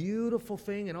a beautiful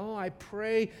thing, and I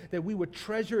pray that we would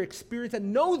treasure, experience,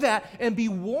 and know that, and be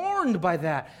warned by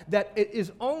that it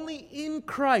is only in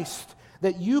Christ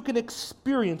that you can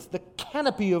experience the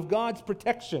canopy of God's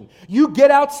protection. You get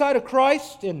outside of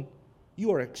Christ, and you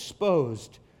are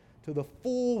exposed to the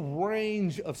full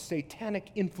range of satanic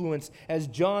influence, as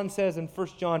John says in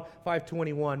 1 John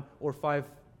 5:21 or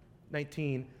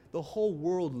 5:19, the whole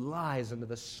world lies under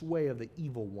the sway of the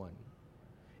evil one.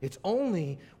 It's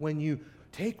only when you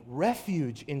take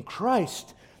refuge in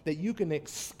Christ that you can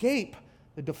escape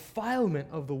the defilement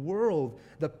of the world,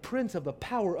 the prince of the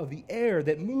power of the air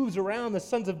that moves around the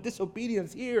sons of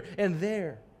disobedience here and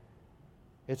there.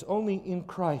 It's only in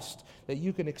Christ that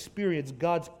you can experience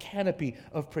God's canopy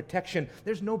of protection.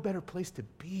 There's no better place to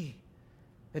be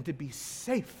than to be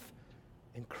safe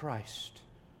in Christ,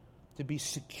 to be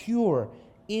secure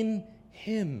in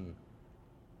Him.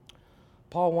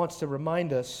 Paul wants to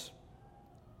remind us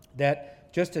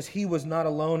that just as he was not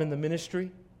alone in the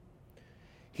ministry,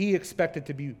 he expected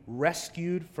to be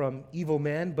rescued from evil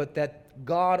men, but that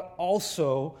God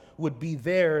also would be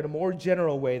there in a more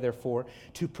general way, therefore,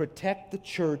 to protect the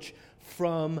church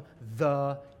from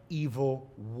the evil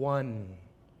one.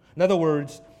 In other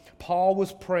words, Paul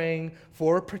was praying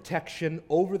for protection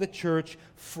over the church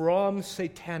from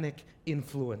satanic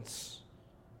influence.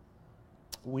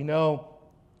 We know,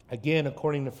 again,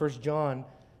 according to 1 John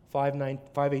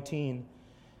 5:18,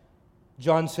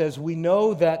 John says, we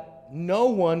know that no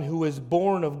one who is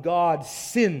born of God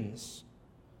sins.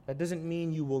 That doesn't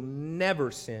mean you will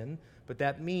never sin, but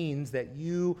that means that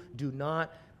you do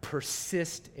not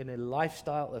persist in a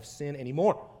lifestyle of sin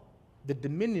anymore. The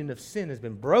dominion of sin has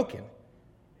been broken.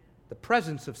 The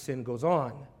presence of sin goes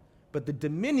on, but the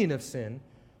dominion of sin,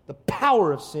 the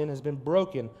power of sin has been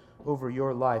broken over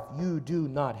your life. You do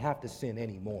not have to sin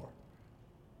anymore.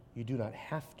 You do not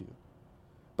have to.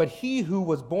 But he who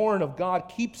was born of God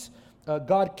keeps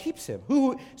him.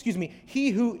 He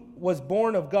who was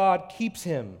born of God keeps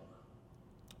him.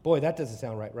 Boy, that doesn't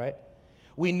sound right?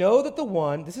 We know that the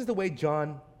one, this is the way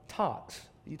John talks.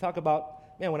 You talk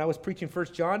about, man, when I was preaching 1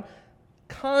 John,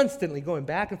 constantly going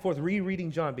back and forth,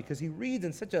 rereading John, because he reads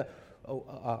in such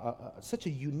a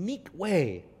unique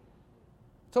way.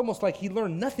 It's almost like he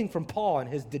learned nothing from Paul and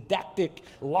his didactic,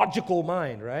 logical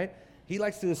mind, right? He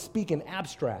likes to speak in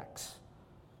abstracts.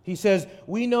 He says,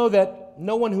 we know that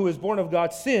no one who is born of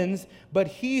God sins, but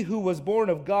he who was born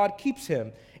of God keeps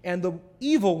him, and the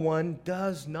evil one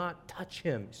does not touch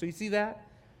him. So you see that?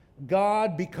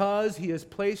 God, because He has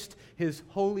placed His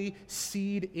holy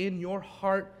seed in your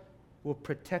heart, will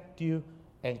protect you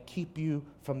and keep you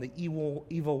from the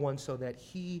evil one so that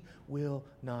he will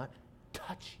not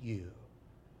touch you.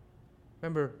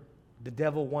 Remember, the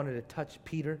devil wanted to touch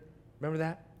Peter? Remember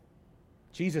that?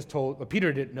 Jesus told, but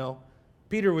Peter didn't know.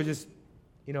 Peter was just,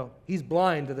 he's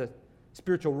blind to the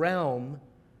spiritual realm.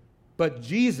 But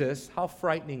Jesus, how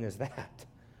frightening is that?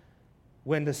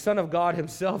 When the Son of God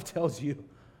Himself tells you,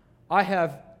 I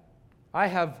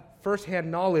have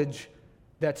firsthand knowledge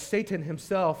that Satan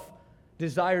himself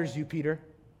desires you, Peter.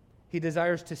 He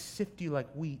desires to sift you like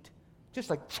wheat, just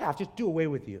like chaff, just do away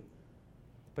with you.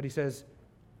 But He says,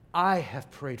 I have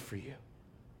prayed for you.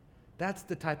 That's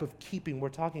the type of keeping we're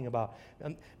talking about.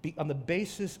 On the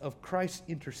basis of Christ's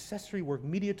intercessory work,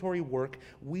 mediatory work,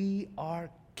 we are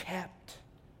kept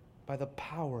by the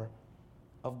power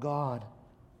of God.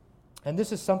 And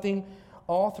this is something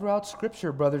all throughout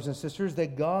Scripture, brothers and sisters,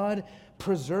 that God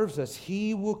preserves us.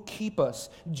 He will keep us.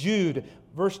 Jude,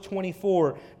 verse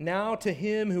 24, now to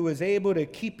Him who is able to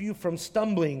keep you from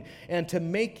stumbling and to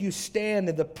make you stand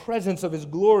in the presence of His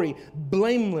glory,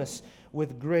 blameless,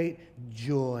 with great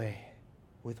joy.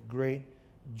 With great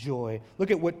joy.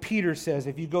 Look at what Peter says.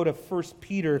 If you go to 1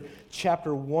 Peter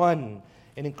chapter 1,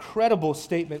 an incredible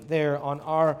statement there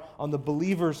on the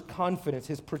believer's confidence,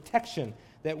 his protection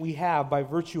that we have by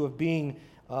virtue of being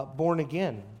born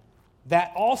again.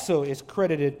 That also is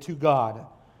credited to God.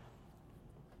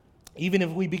 Even if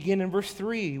we begin in verse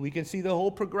 3, we can see the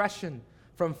whole progression.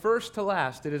 From first to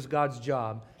last, it is God's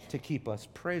job to keep us.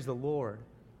 Praise the Lord.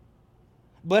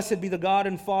 Blessed be the God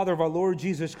and Father of our Lord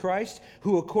Jesus Christ,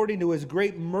 who according to his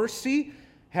great mercy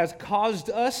has caused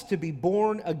us to be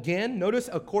born again. Notice,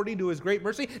 according to his great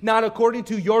mercy, not according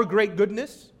to your great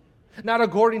goodness, not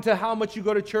according to how much you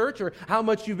go to church or how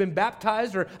much you've been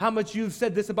baptized or how much you've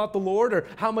said this about the Lord or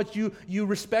how much you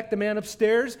respect the man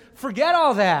upstairs. Forget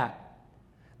all that.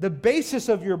 The basis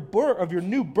of your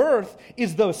new birth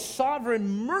is the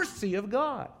sovereign mercy of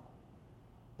God.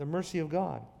 The mercy of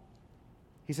God.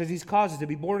 He says he's caused us to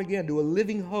be born again to a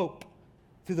living hope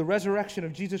through the resurrection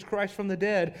of Jesus Christ from the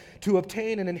dead, to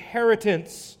obtain an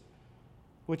inheritance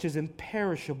which is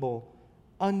imperishable,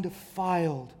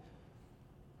 undefiled,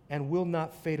 and will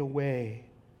not fade away.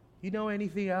 You know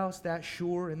anything else that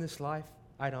sure in this life?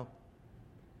 I don't.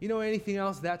 You know anything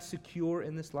else that secure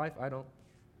in this life? I don't.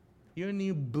 You don't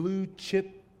need blue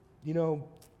chip, you don't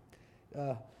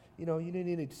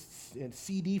need a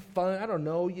CD fund. I don't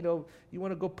know. You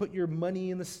want to go put your money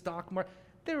in the stock market.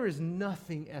 There is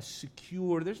nothing as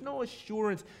secure. There's no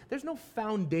assurance. There's no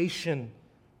foundation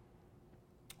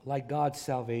like God's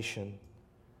salvation.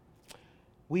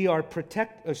 We are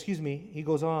he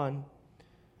goes on.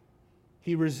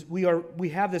 We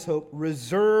have this hope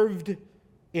reserved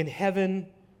in heaven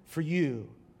for you,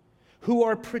 who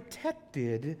are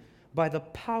protected by the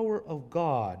power of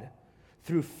God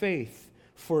through faith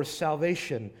for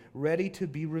salvation, ready to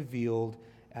be revealed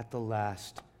at the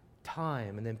last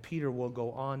time. And then Peter will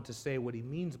go on to say what he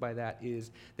means by that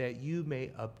is that you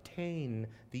may obtain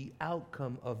the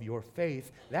outcome of your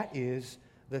faith, that is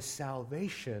the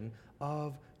salvation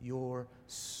of your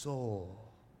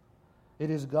soul. It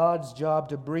is God's job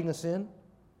to bring us in.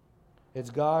 It's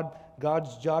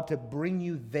God's job to bring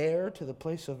you there to the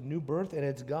place of new birth, and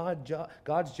it's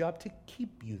God's job to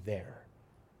keep you there.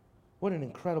 What an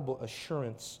incredible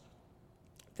assurance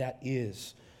that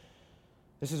is.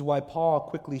 This is why Paul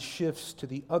quickly shifts to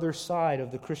the other side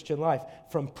of the Christian life,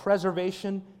 from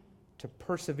preservation to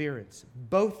perseverance.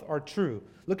 Both are true.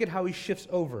 Look at how he shifts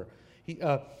over.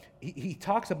 He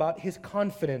talks about his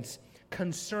confidence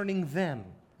concerning them.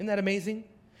 Isn't that amazing?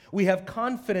 We have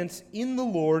confidence in the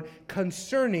Lord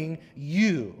concerning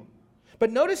you.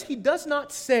 But notice he does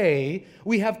not say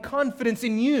we have confidence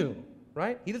in you,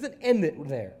 right? He doesn't end it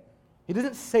there. He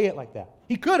doesn't say it like that.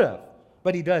 He could have,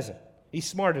 but he doesn't. He's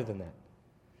smarter than that.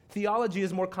 Theology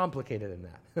is more complicated than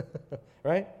that,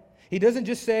 right? He doesn't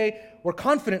just say, we're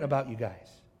confident about you guys.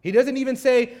 He doesn't even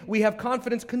say, we have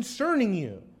confidence concerning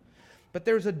you. But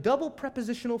there's a double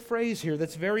prepositional phrase here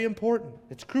that's very important.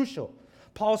 It's crucial.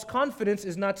 Paul's confidence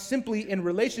is not simply in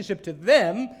relationship to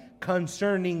them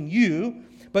concerning you,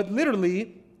 but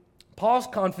literally, Paul's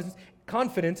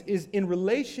confidence is in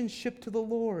relationship to the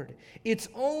Lord. It's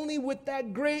only with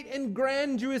that great and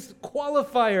grandiose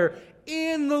qualifier,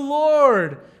 in the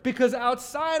Lord, because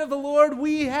outside of the Lord,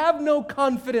 we have no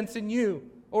confidence in you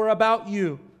or about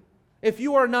you. If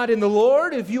you are not in the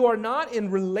Lord, if you are not in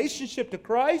relationship to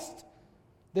Christ,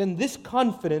 then this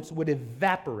confidence would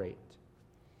evaporate.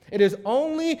 It is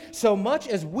only so much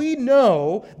as we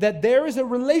know that there is a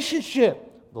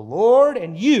relationship, the Lord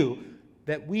and you,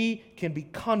 that we can be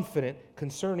confident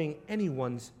concerning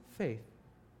anyone's faith,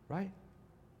 right?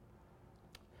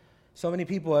 So many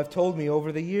people have told me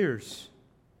over the years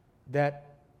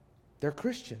that they're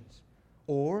Christians,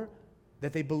 or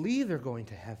that they believe they're going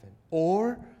to heaven,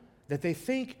 or that they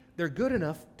think they're good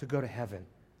enough to go to heaven.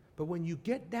 But when you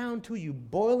get down to, you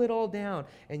boil it all down,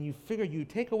 and you figure you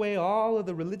take away all of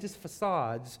the religious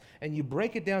facades, and you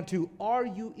break it down to, are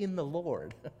you in the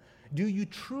Lord? Do you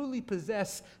truly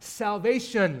possess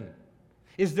salvation?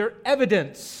 Is there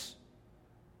evidence?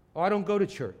 Oh, I don't go to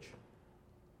church.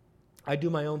 I do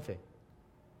my own thing.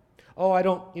 Oh, I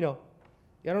don't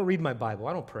read my Bible.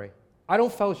 I don't pray. I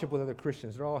don't fellowship with other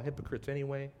Christians. They're all hypocrites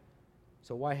anyway.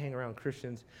 So why hang around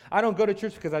Christians? I don't go to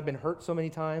church because I've been hurt so many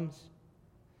times.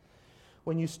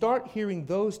 When you start hearing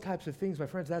those types of things, my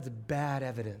friends, that's bad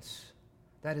evidence.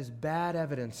 That is bad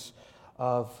evidence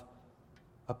of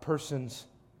a person's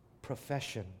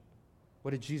profession.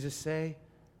 What did Jesus say?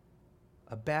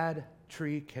 A bad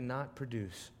tree cannot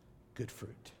produce good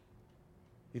fruit.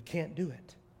 You can't do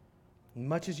it.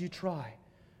 Much as you try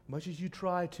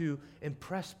to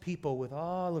impress people with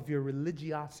all of your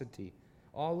religiosity,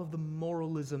 all of the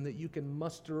moralism that you can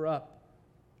muster up.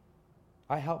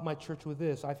 I help my church with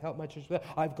this. I've helped my church with that.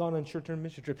 I've gone on short-term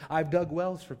mission trips. I've dug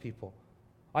wells for people.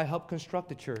 I help construct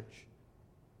a church.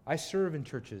 I serve in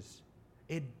churches.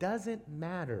 It doesn't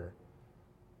matter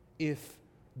if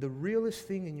the realest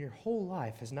thing in your whole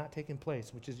life has not taken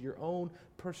place, which is your own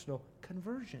personal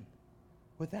conversion.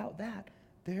 Without that,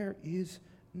 there is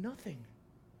nothing.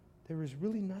 There is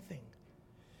really nothing.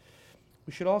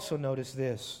 We should also notice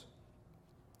this.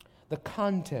 The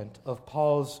content of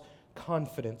Paul's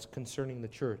confidence concerning the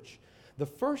church. The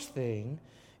first thing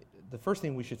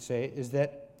we should say is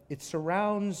that it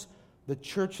surrounds the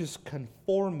church's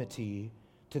conformity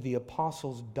to the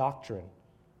apostles' doctrine.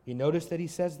 You notice that he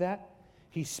says that?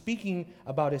 He's speaking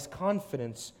about his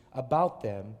confidence about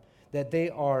them, that they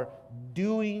are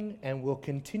doing and will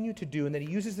continue to do, and that he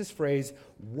uses this phrase,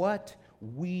 what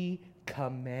we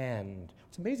command.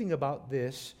 What's amazing about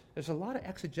this, there's a lot of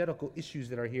exegetical issues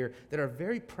that are here that are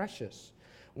very precious.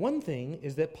 One thing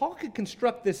is that Paul could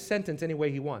construct this sentence any way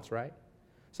he wants, right?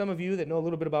 Some of you that know a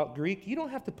little bit about Greek, you don't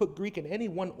have to put Greek in any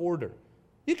one order.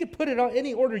 You can put it on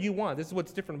any order you want. This is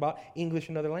what's different about English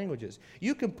and other languages.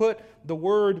 You can put the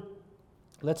word,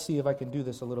 let's see if I can do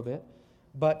this a little bit,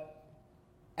 but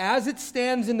as it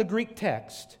stands in the Greek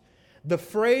text, the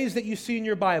phrase that you see in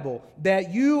your Bible,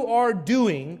 that you are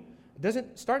doing,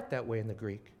 doesn't start that way in the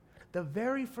Greek. The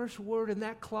very first word in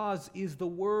that clause is the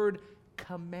word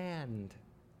command.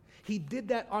 He did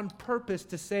that on purpose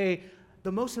to say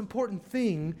the most important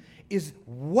thing is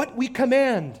what we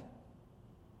command.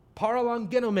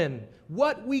 Paralongenomen,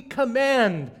 what we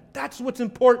command. That's what's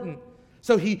important.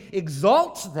 So he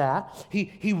exalts that.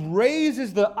 He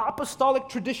raises the apostolic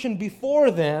tradition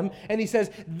before them, and he says,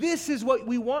 this is what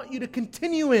we want you to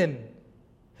continue in.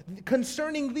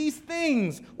 Concerning these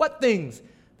things. What things?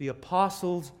 The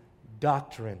apostles'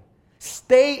 doctrine.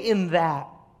 Stay in that.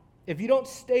 If you don't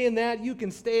stay in that, you can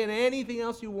stay in anything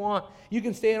else you want. You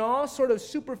can stay in all sort of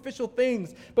superficial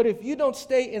things. But if you don't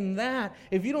stay in that,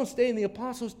 if you don't stay in the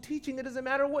apostles' teaching, it doesn't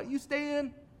matter what you stay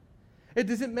in. It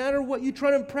doesn't matter what you try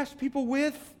to impress people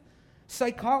with.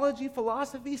 Psychology,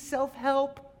 philosophy,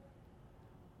 self-help,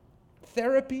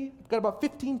 therapy. I've got about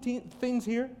 15 things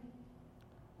here.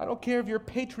 I don't care if you're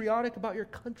patriotic about your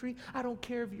country. I don't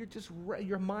care if you're just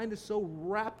your mind is so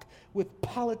wrapped with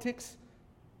politics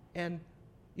and,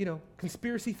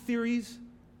 conspiracy theories.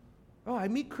 Oh, I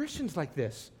meet Christians like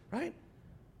this, right?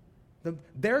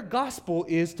 Their gospel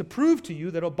is to prove to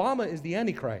you that Obama is the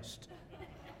Antichrist.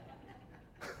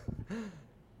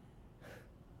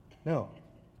 No.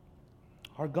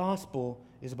 Our gospel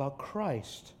is about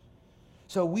Christ.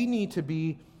 So we need to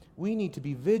be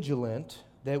vigilant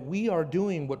that we are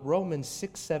doing what Romans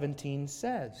 6:17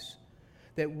 says.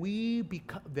 That we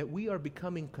are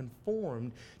becoming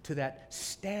conformed to that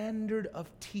standard of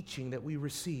teaching that we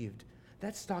received.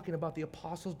 That's talking about the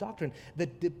apostles' doctrine, the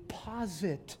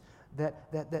deposit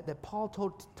that Paul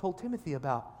told Timothy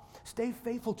about. Stay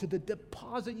faithful to the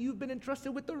deposit you've been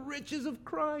entrusted with, the riches of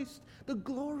Christ, the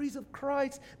glories of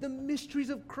Christ, the mysteries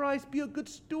of Christ. Be a good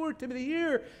steward, Timothy.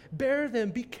 Here, bear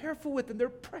them, be careful with them. They're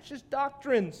precious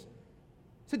doctrines.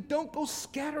 So don't go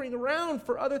scattering around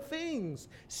for other things.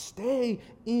 Stay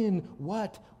in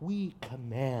what we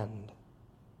command.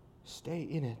 Stay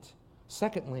in it.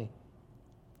 Secondly,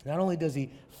 not only does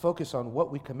he focus on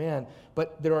what we command,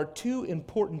 but there are two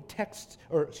important tenses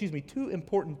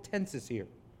here.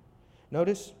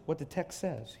 Notice what the text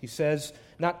says. He says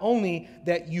not only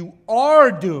that you are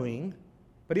doing,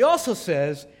 but he also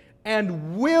says,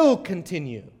 and will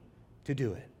continue to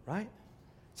do it, right?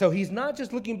 So he's not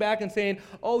just looking back and saying,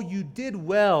 oh, you did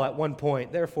well at one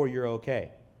point, therefore you're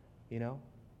okay.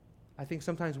 I think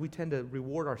sometimes we tend to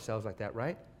reward ourselves like that,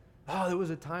 right? Oh, there was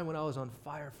a time when I was on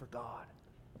fire for God.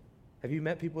 Have you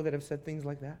met people that have said things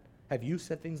like that? Have you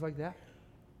said things like that?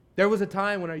 There was a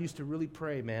time when I used to really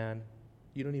pray, man.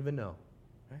 You don't even know.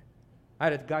 Right? I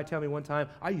had a guy tell me one time,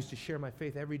 I used to share my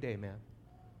faith every day, man.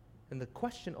 And the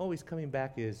question always coming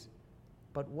back is,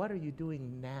 but what are you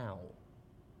doing now?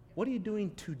 What are you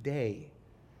doing today?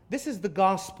 This is the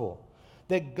gospel,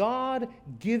 that God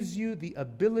gives you the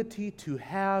ability to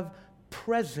have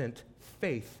present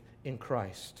faith in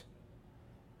Christ.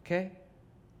 Okay?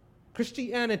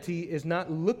 Christianity is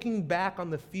not looking back on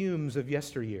the fumes of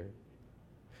yesteryear.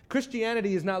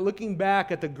 Christianity is not looking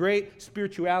back at the great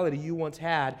spirituality you once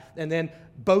had and then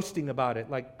boasting about it,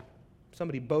 like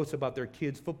somebody boasts about their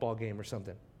kid's football game or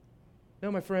something.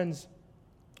 No, my friends,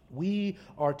 we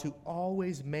are to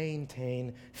always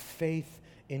maintain faith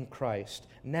in Christ.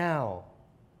 Now,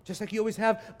 just like you always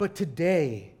have, but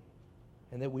today.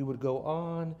 And that we would go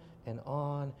on and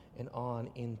on and on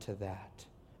into that.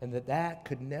 And that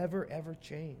could never, ever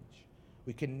change.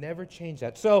 We can never change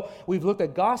that. So we've looked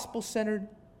at gospel-centered,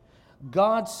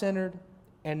 God-centered,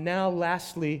 and now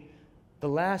lastly, the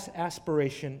last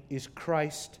aspiration is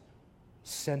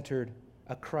Christ-centered,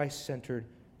 a Christ-centered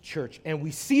church. And we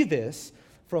see this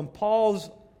from Paul's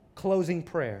closing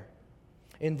prayer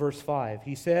in verse 5.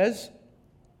 He says,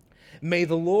 May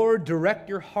the Lord direct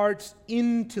your hearts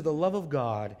into the love of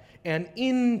God and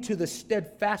into the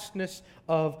steadfastness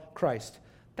of Christ.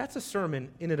 That's a sermon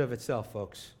in and of itself,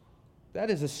 folks. That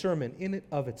is a sermon in and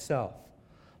of itself.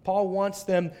 Paul wants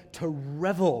them to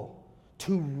revel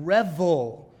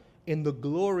in the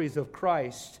glories of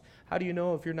Christ. How do you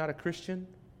know if you're not a Christian?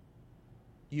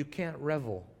 You can't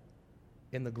revel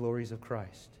in the glories of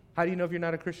Christ. How do you know if you're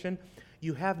not a Christian?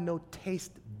 You have no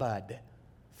taste bud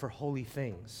for holy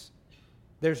things.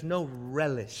 There's no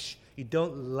relish. You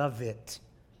don't love it.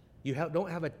 You don't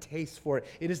have a taste for it.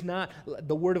 It is not,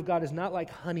 the Word of God is not like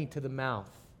honey to the mouth,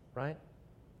 right?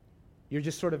 You're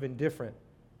just sort of indifferent.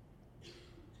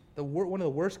 One of the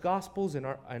worst gospels in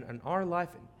our life,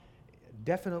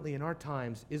 definitely in our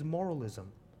times, is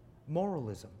moralism.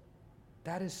 Moralism.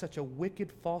 That is such a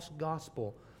wicked, false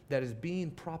gospel that is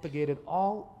being propagated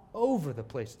all over the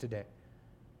place today.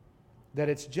 That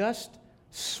it's just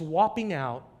swapping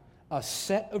out a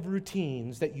set of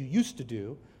routines that you used to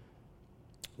do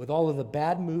with all of the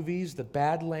bad movies, the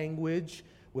bad language,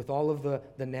 with all of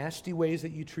the nasty ways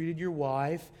that you treated your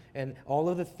wife, and all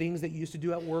of the things that you used to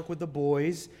do at work with the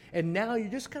boys. And now you're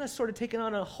just kind of sort of taking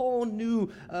on a whole new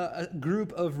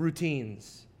group of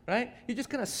routines, right? You're just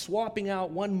kind of swapping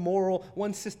out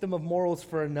one system of morals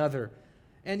for another.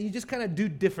 And you just kind of do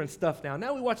different stuff now.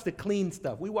 Now we watch the clean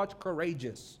stuff. We watch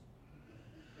Courageous.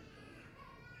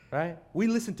 Right? We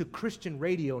listen to Christian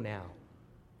radio now.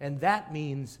 And that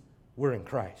means we're in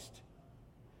Christ.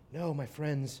 No, my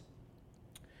friends.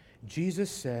 Jesus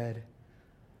said,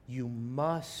 you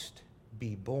must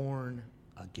be born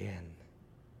again.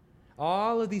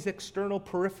 All of these external,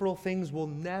 peripheral things will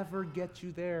never get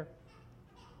you there.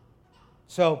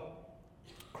 So,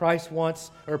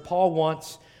 Paul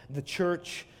wants the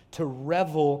church to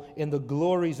revel in the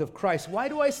glories of Christ. Why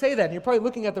do I say that? And you're probably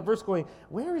looking at the verse going,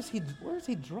 where is he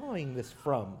drawing this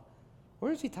from?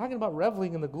 Where is he talking about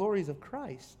reveling in the glories of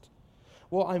Christ?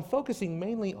 Well, I'm focusing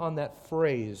mainly on that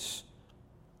phrase.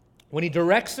 When he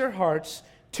directs their hearts,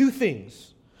 two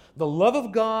things: the love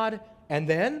of God and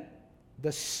then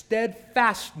the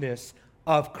steadfastness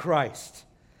of Christ.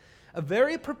 A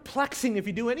very perplexing, if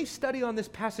you do any study on this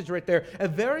passage right there, a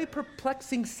very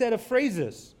perplexing set of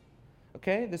phrases.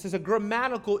 Okay? This is a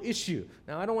grammatical issue.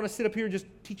 Now, I don't want to sit up here and just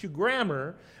teach you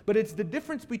grammar, but it's the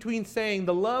difference between saying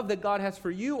the love that God has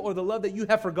for you or the love that you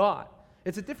have for God.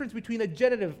 It's a difference between a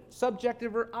genitive,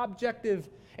 subjective, or objective,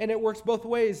 and it works both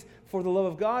ways for the love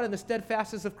of God and the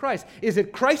steadfastness of Christ. Is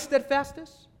it Christ's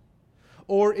steadfastness?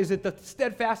 Or is it the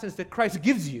steadfastness that Christ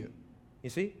gives you? You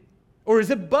see? Or is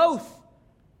it both?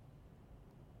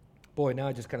 Boy, now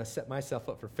I just kind of set myself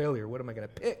up for failure. What am I going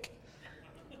to pick?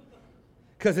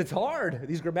 Because it's hard.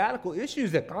 These grammatical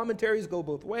issues, that commentaries go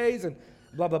both ways and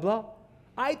blah, blah, blah.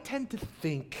 I tend to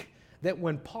think that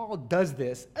when Paul does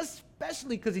this,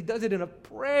 especially because he does it in a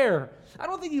prayer, I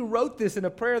don't think he wrote this in a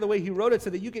prayer the way he wrote it so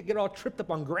that you could get all tripped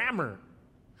up on grammar.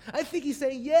 I think he's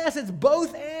saying, yes, it's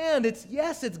both and. It's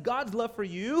God's love for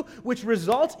you, which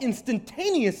results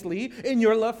instantaneously in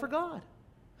your love for God.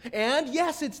 And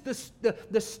yes, it's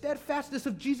the steadfastness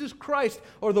of Jesus Christ,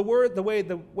 or the way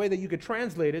that you could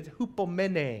translate it,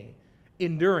 hupomene,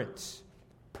 endurance,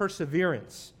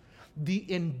 perseverance. The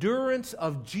endurance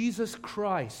of Jesus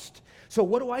Christ. So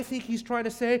what do I think he's trying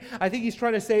to say? I think he's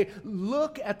trying to say,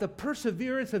 look at the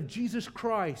perseverance of Jesus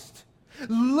Christ.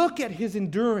 Look at his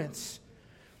endurance.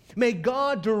 May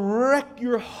God direct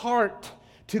your heart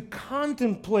to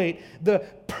contemplate the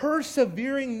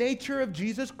persevering nature of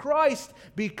Jesus Christ,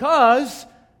 because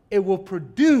it will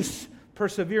produce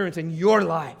perseverance in your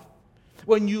life.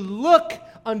 When you look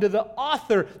unto the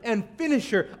author and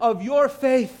finisher of your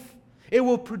faith, it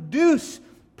will produce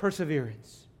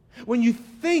perseverance. When you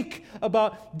think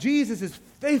about Jesus'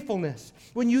 faithfulness,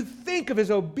 when you think of his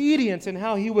obedience and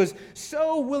how he was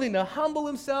so willing to humble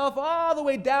himself all the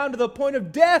way down to the point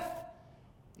of death,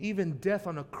 even death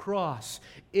on a cross,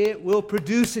 it will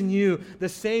produce in you the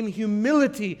same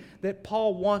humility that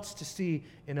Paul wants to see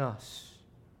in us.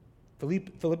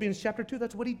 Philippians chapter 2,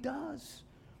 that's what he does.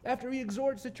 After he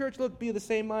exhorts the church, look, be of the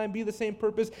same mind, be of the same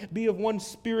purpose, be of one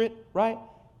spirit, right?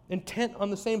 Intent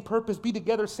on the same purpose, be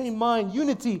together, same mind,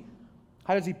 unity.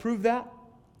 How does he prove that?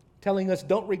 Telling us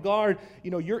don't regard,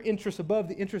 your interests above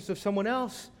the interests of someone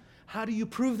else. How do you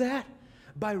prove that?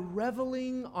 By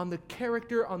reveling on the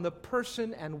character, on the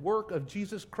person and work of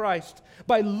Jesus Christ.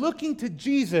 By looking to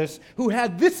Jesus, who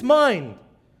had this mind,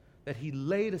 that he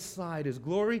laid aside his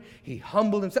glory, he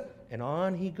humbled himself, and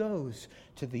on he goes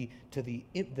to the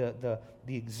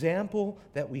example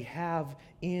that we have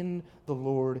in the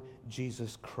Lord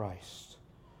Jesus Christ.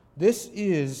 This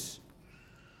is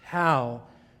how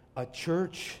a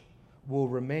church will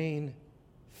remain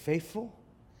faithful.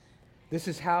 This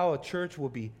is how a church will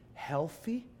be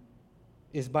healthy,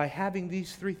 is by having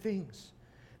these three things.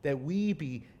 That we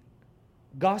be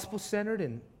gospel-centered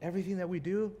in everything that we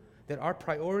do, that our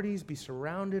priorities be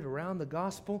surrounded around the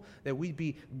gospel, that we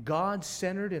be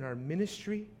God-centered in our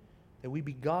ministry, that we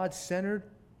be God-centered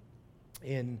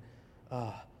in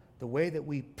the way that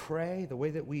we pray, the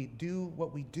way that we do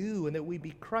what we do, and that we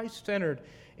be Christ-centered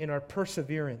in our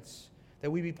perseverance, that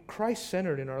we be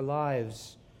Christ-centered in our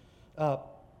lives.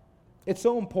 It's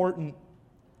so important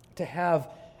to have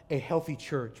a healthy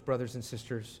church, brothers and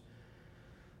sisters.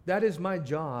 That is my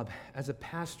job as a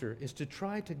pastor, is to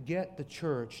try to get the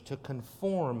church to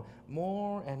conform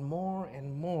more and more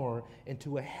and more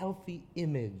into a healthy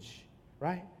image,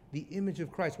 right? The image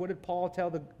of Christ. What did Paul tell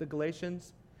the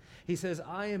Galatians? He says,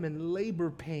 I am in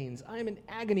labor pains, I am in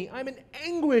agony, I'm in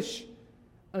anguish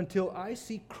until I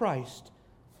see Christ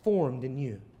formed in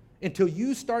you. Until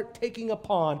you start taking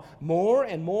upon more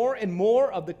and more and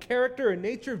more of the character and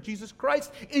nature of Jesus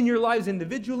Christ in your lives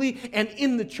individually and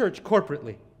in the church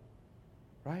corporately.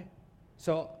 Right?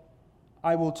 So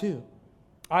I will too.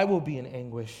 I will be in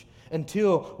anguish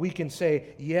until we can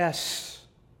say, yes,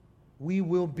 we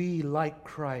will be like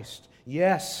Christ.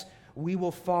 Yes, we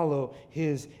will follow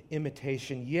His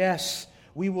imitation. Yes,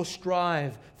 we will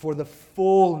strive for the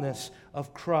fullness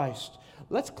of Christ.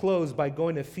 Let's close by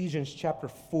going to Ephesians chapter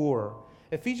 4.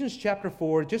 Ephesians chapter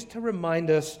 4, just to remind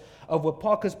us of what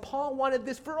Paul, because Paul wanted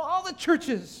this for all the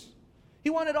churches. He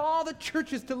wanted all the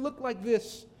churches to look like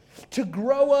this, to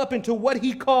grow up into what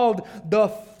he called the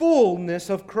fullness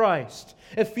of Christ.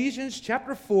 Ephesians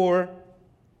chapter 4,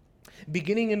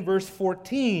 beginning in verse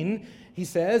 14, he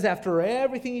says, after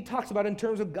everything he talks about in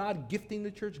terms of God gifting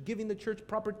the church, giving the church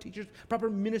proper teachers, proper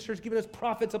ministers, giving us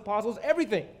prophets, apostles,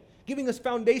 everything, giving us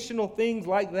foundational things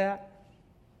like that.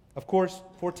 Of course,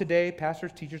 for today,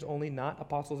 pastors, teachers only, not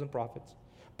apostles and prophets.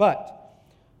 But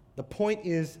the point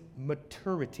is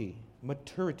maturity.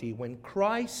 Maturity. When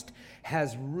Christ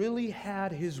has really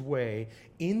had His way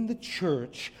in the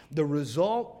church, the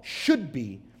result should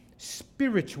be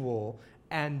spiritual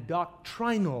and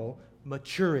doctrinal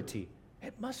maturity.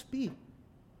 It must be.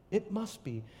 It must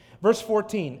be. Verse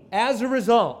 14, as a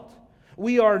result,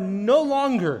 we are no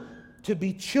longer to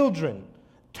be children,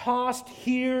 tossed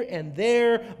here and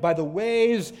there by the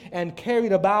waves and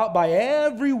carried about by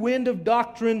every wind of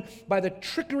doctrine, by the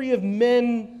trickery of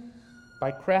men,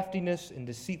 by craftiness and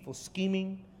deceitful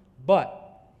scheming.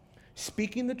 But,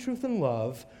 speaking the truth in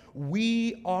love,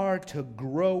 we are to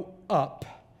grow up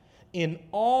in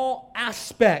all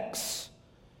aspects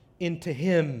into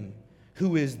Him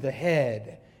who is the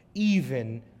head,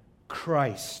 even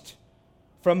Christ,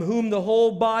 from whom the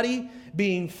whole body,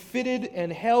 being fitted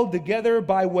and held together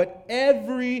by what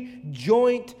every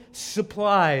joint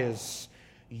supplies.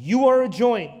 You are a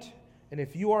joint, and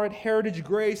if you are at Heritage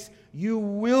Grace, you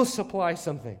will supply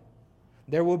something.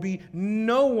 There will be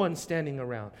no one standing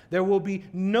around. There will be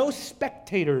no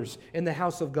spectators in the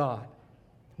house of God.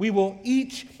 We will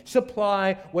each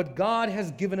supply what God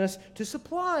has given us to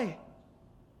supply,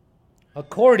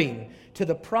 according to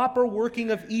the proper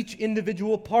working of each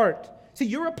individual part. See,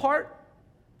 you're a part,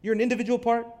 you're an individual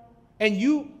part, and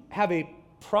you have a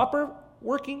proper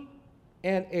working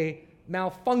and a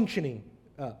malfunctioning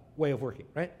way of working,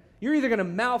 right? You're either going to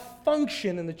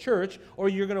malfunction in the church or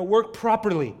you're going to work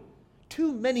properly.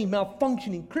 Too many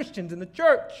malfunctioning Christians in the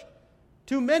church.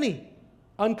 Too many.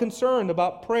 Unconcerned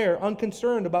about prayer,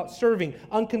 unconcerned about serving,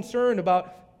 unconcerned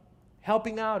about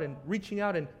helping out and reaching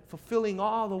out and fulfilling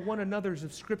all the one another's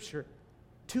of Scripture.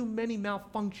 Too many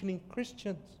malfunctioning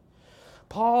Christians.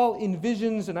 Paul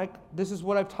envisions, and this is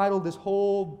what I've titled this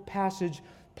whole passage,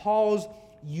 Paul's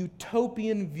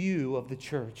utopian view of the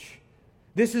church.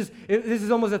 This is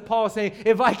almost as Paul is saying,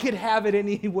 if I could have it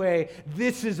any way,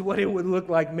 this is what it would look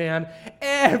like, man.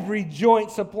 Every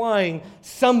joint supplying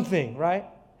something, right?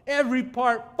 Every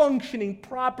part functioning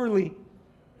properly.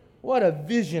 What a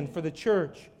vision for the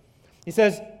church. He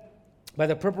says, by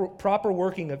the proper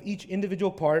working of each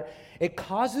individual part, it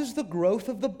causes the growth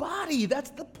of the body.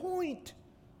 That's the point.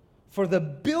 For the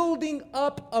building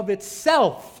up of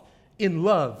itself in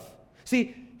love.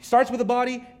 See, starts with the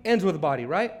body, ends with the body,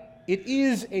 right? It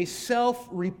is a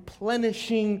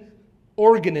self-replenishing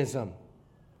organism.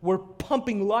 We're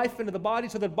pumping life into the body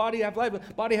so that the body has life. When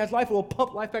the body has life, it will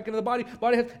pump life back into the body.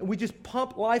 And we just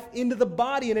pump life into the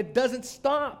body, and it doesn't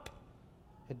stop.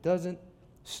 It doesn't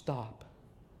stop.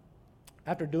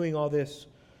 After doing all this,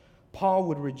 Paul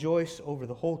would rejoice over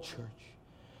the whole church.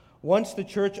 Once the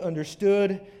church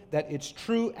understood that its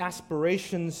true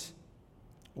aspirations,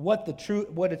 what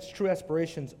its true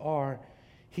aspirations are,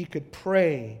 he could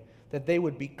pray that they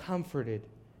would be comforted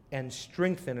and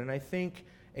strengthened. And I think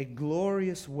a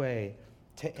glorious way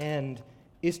to end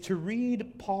is to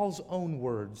read Paul's own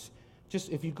words. Just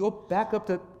if you go back up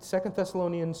to 2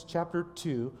 Thessalonians chapter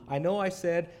 2, I know I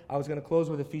said I was going to close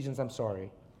with Ephesians, I'm sorry.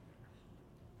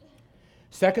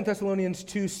 2 Thessalonians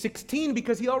 2:16,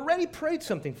 because he already prayed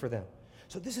something for them.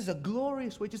 So this is a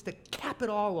glorious way just to cap it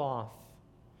all off.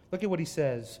 Look at what he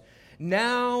says.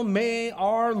 Now may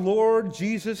our Lord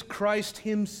Jesus Christ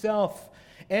himself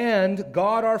and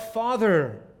God our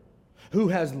Father, who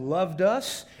has loved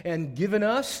us and given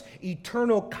us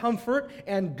eternal comfort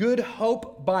and good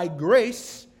hope by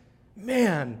grace.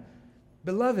 Man,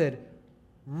 beloved,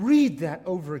 read that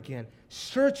over again.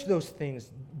 Search those things.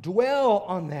 Dwell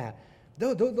on that.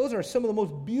 Those are some of the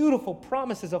most beautiful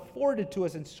promises afforded to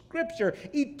us in Scripture.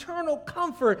 Eternal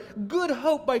comfort, good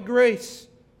hope by grace.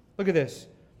 Look at this.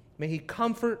 May he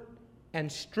comfort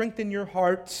and strengthen your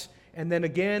hearts. And then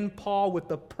again, Paul with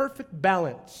the perfect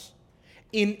balance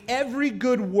in every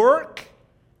good work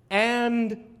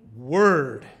and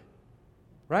word.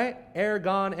 Right?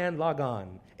 Ergon and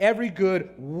logon. Every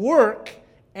good work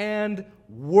and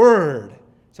word.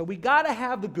 So we got to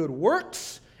have the good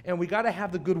works and we got to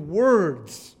have the good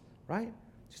words. Right?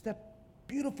 Just that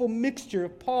beautiful mixture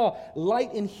of Paul,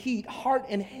 light and heat, heart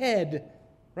and head.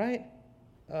 Right?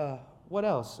 What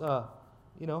else?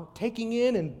 Taking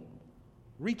in and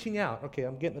reaching out. Okay,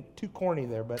 I'm getting too corny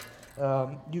there, but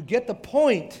you get the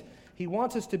point. He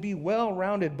wants us to be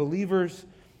well-rounded believers.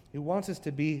 He wants us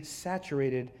to be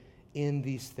saturated in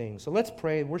these things. So let's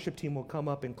pray. The worship team will come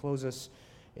up and close us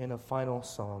in a final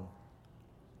song.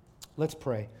 Let's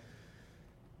pray.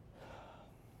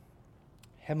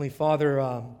 Heavenly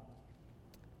Father,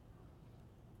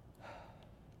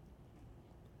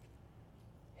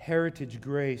 Heritage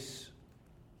Grace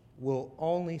will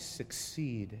only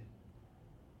succeed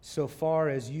so far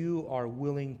as you are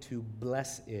willing to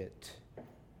bless it.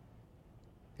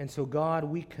 And so, God,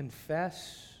 we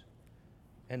confess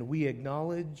and we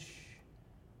acknowledge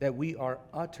that we are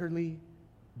utterly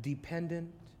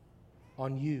dependent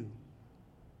on you.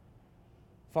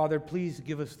 Father, please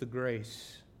give us the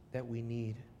grace that we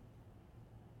need.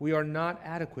 We are not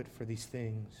adequate for these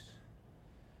things.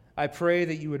 I pray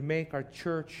that you would make our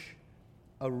church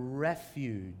a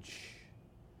refuge.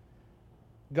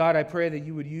 God, I pray that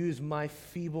you would use my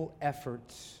feeble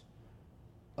efforts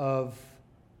of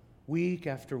week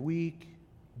after week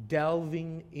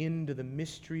delving into the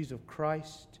mysteries of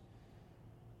Christ,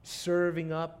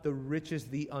 serving up the riches,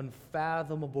 the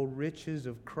unfathomable riches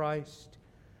of Christ.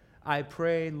 I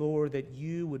pray, Lord, that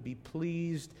you would be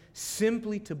pleased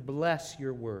simply to bless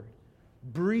your word,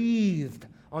 breathed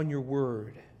on your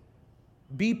word.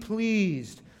 Be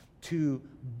pleased to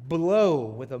blow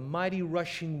with a mighty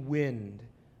rushing wind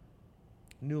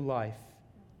new life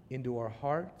into our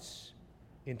hearts,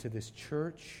 into this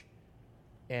church,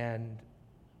 and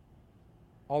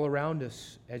all around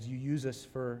us as you use us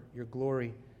for your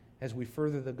glory, as we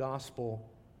further the gospel.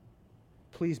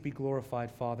 Please be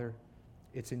glorified, Father.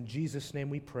 It's in Jesus' name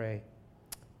we pray.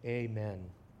 Amen.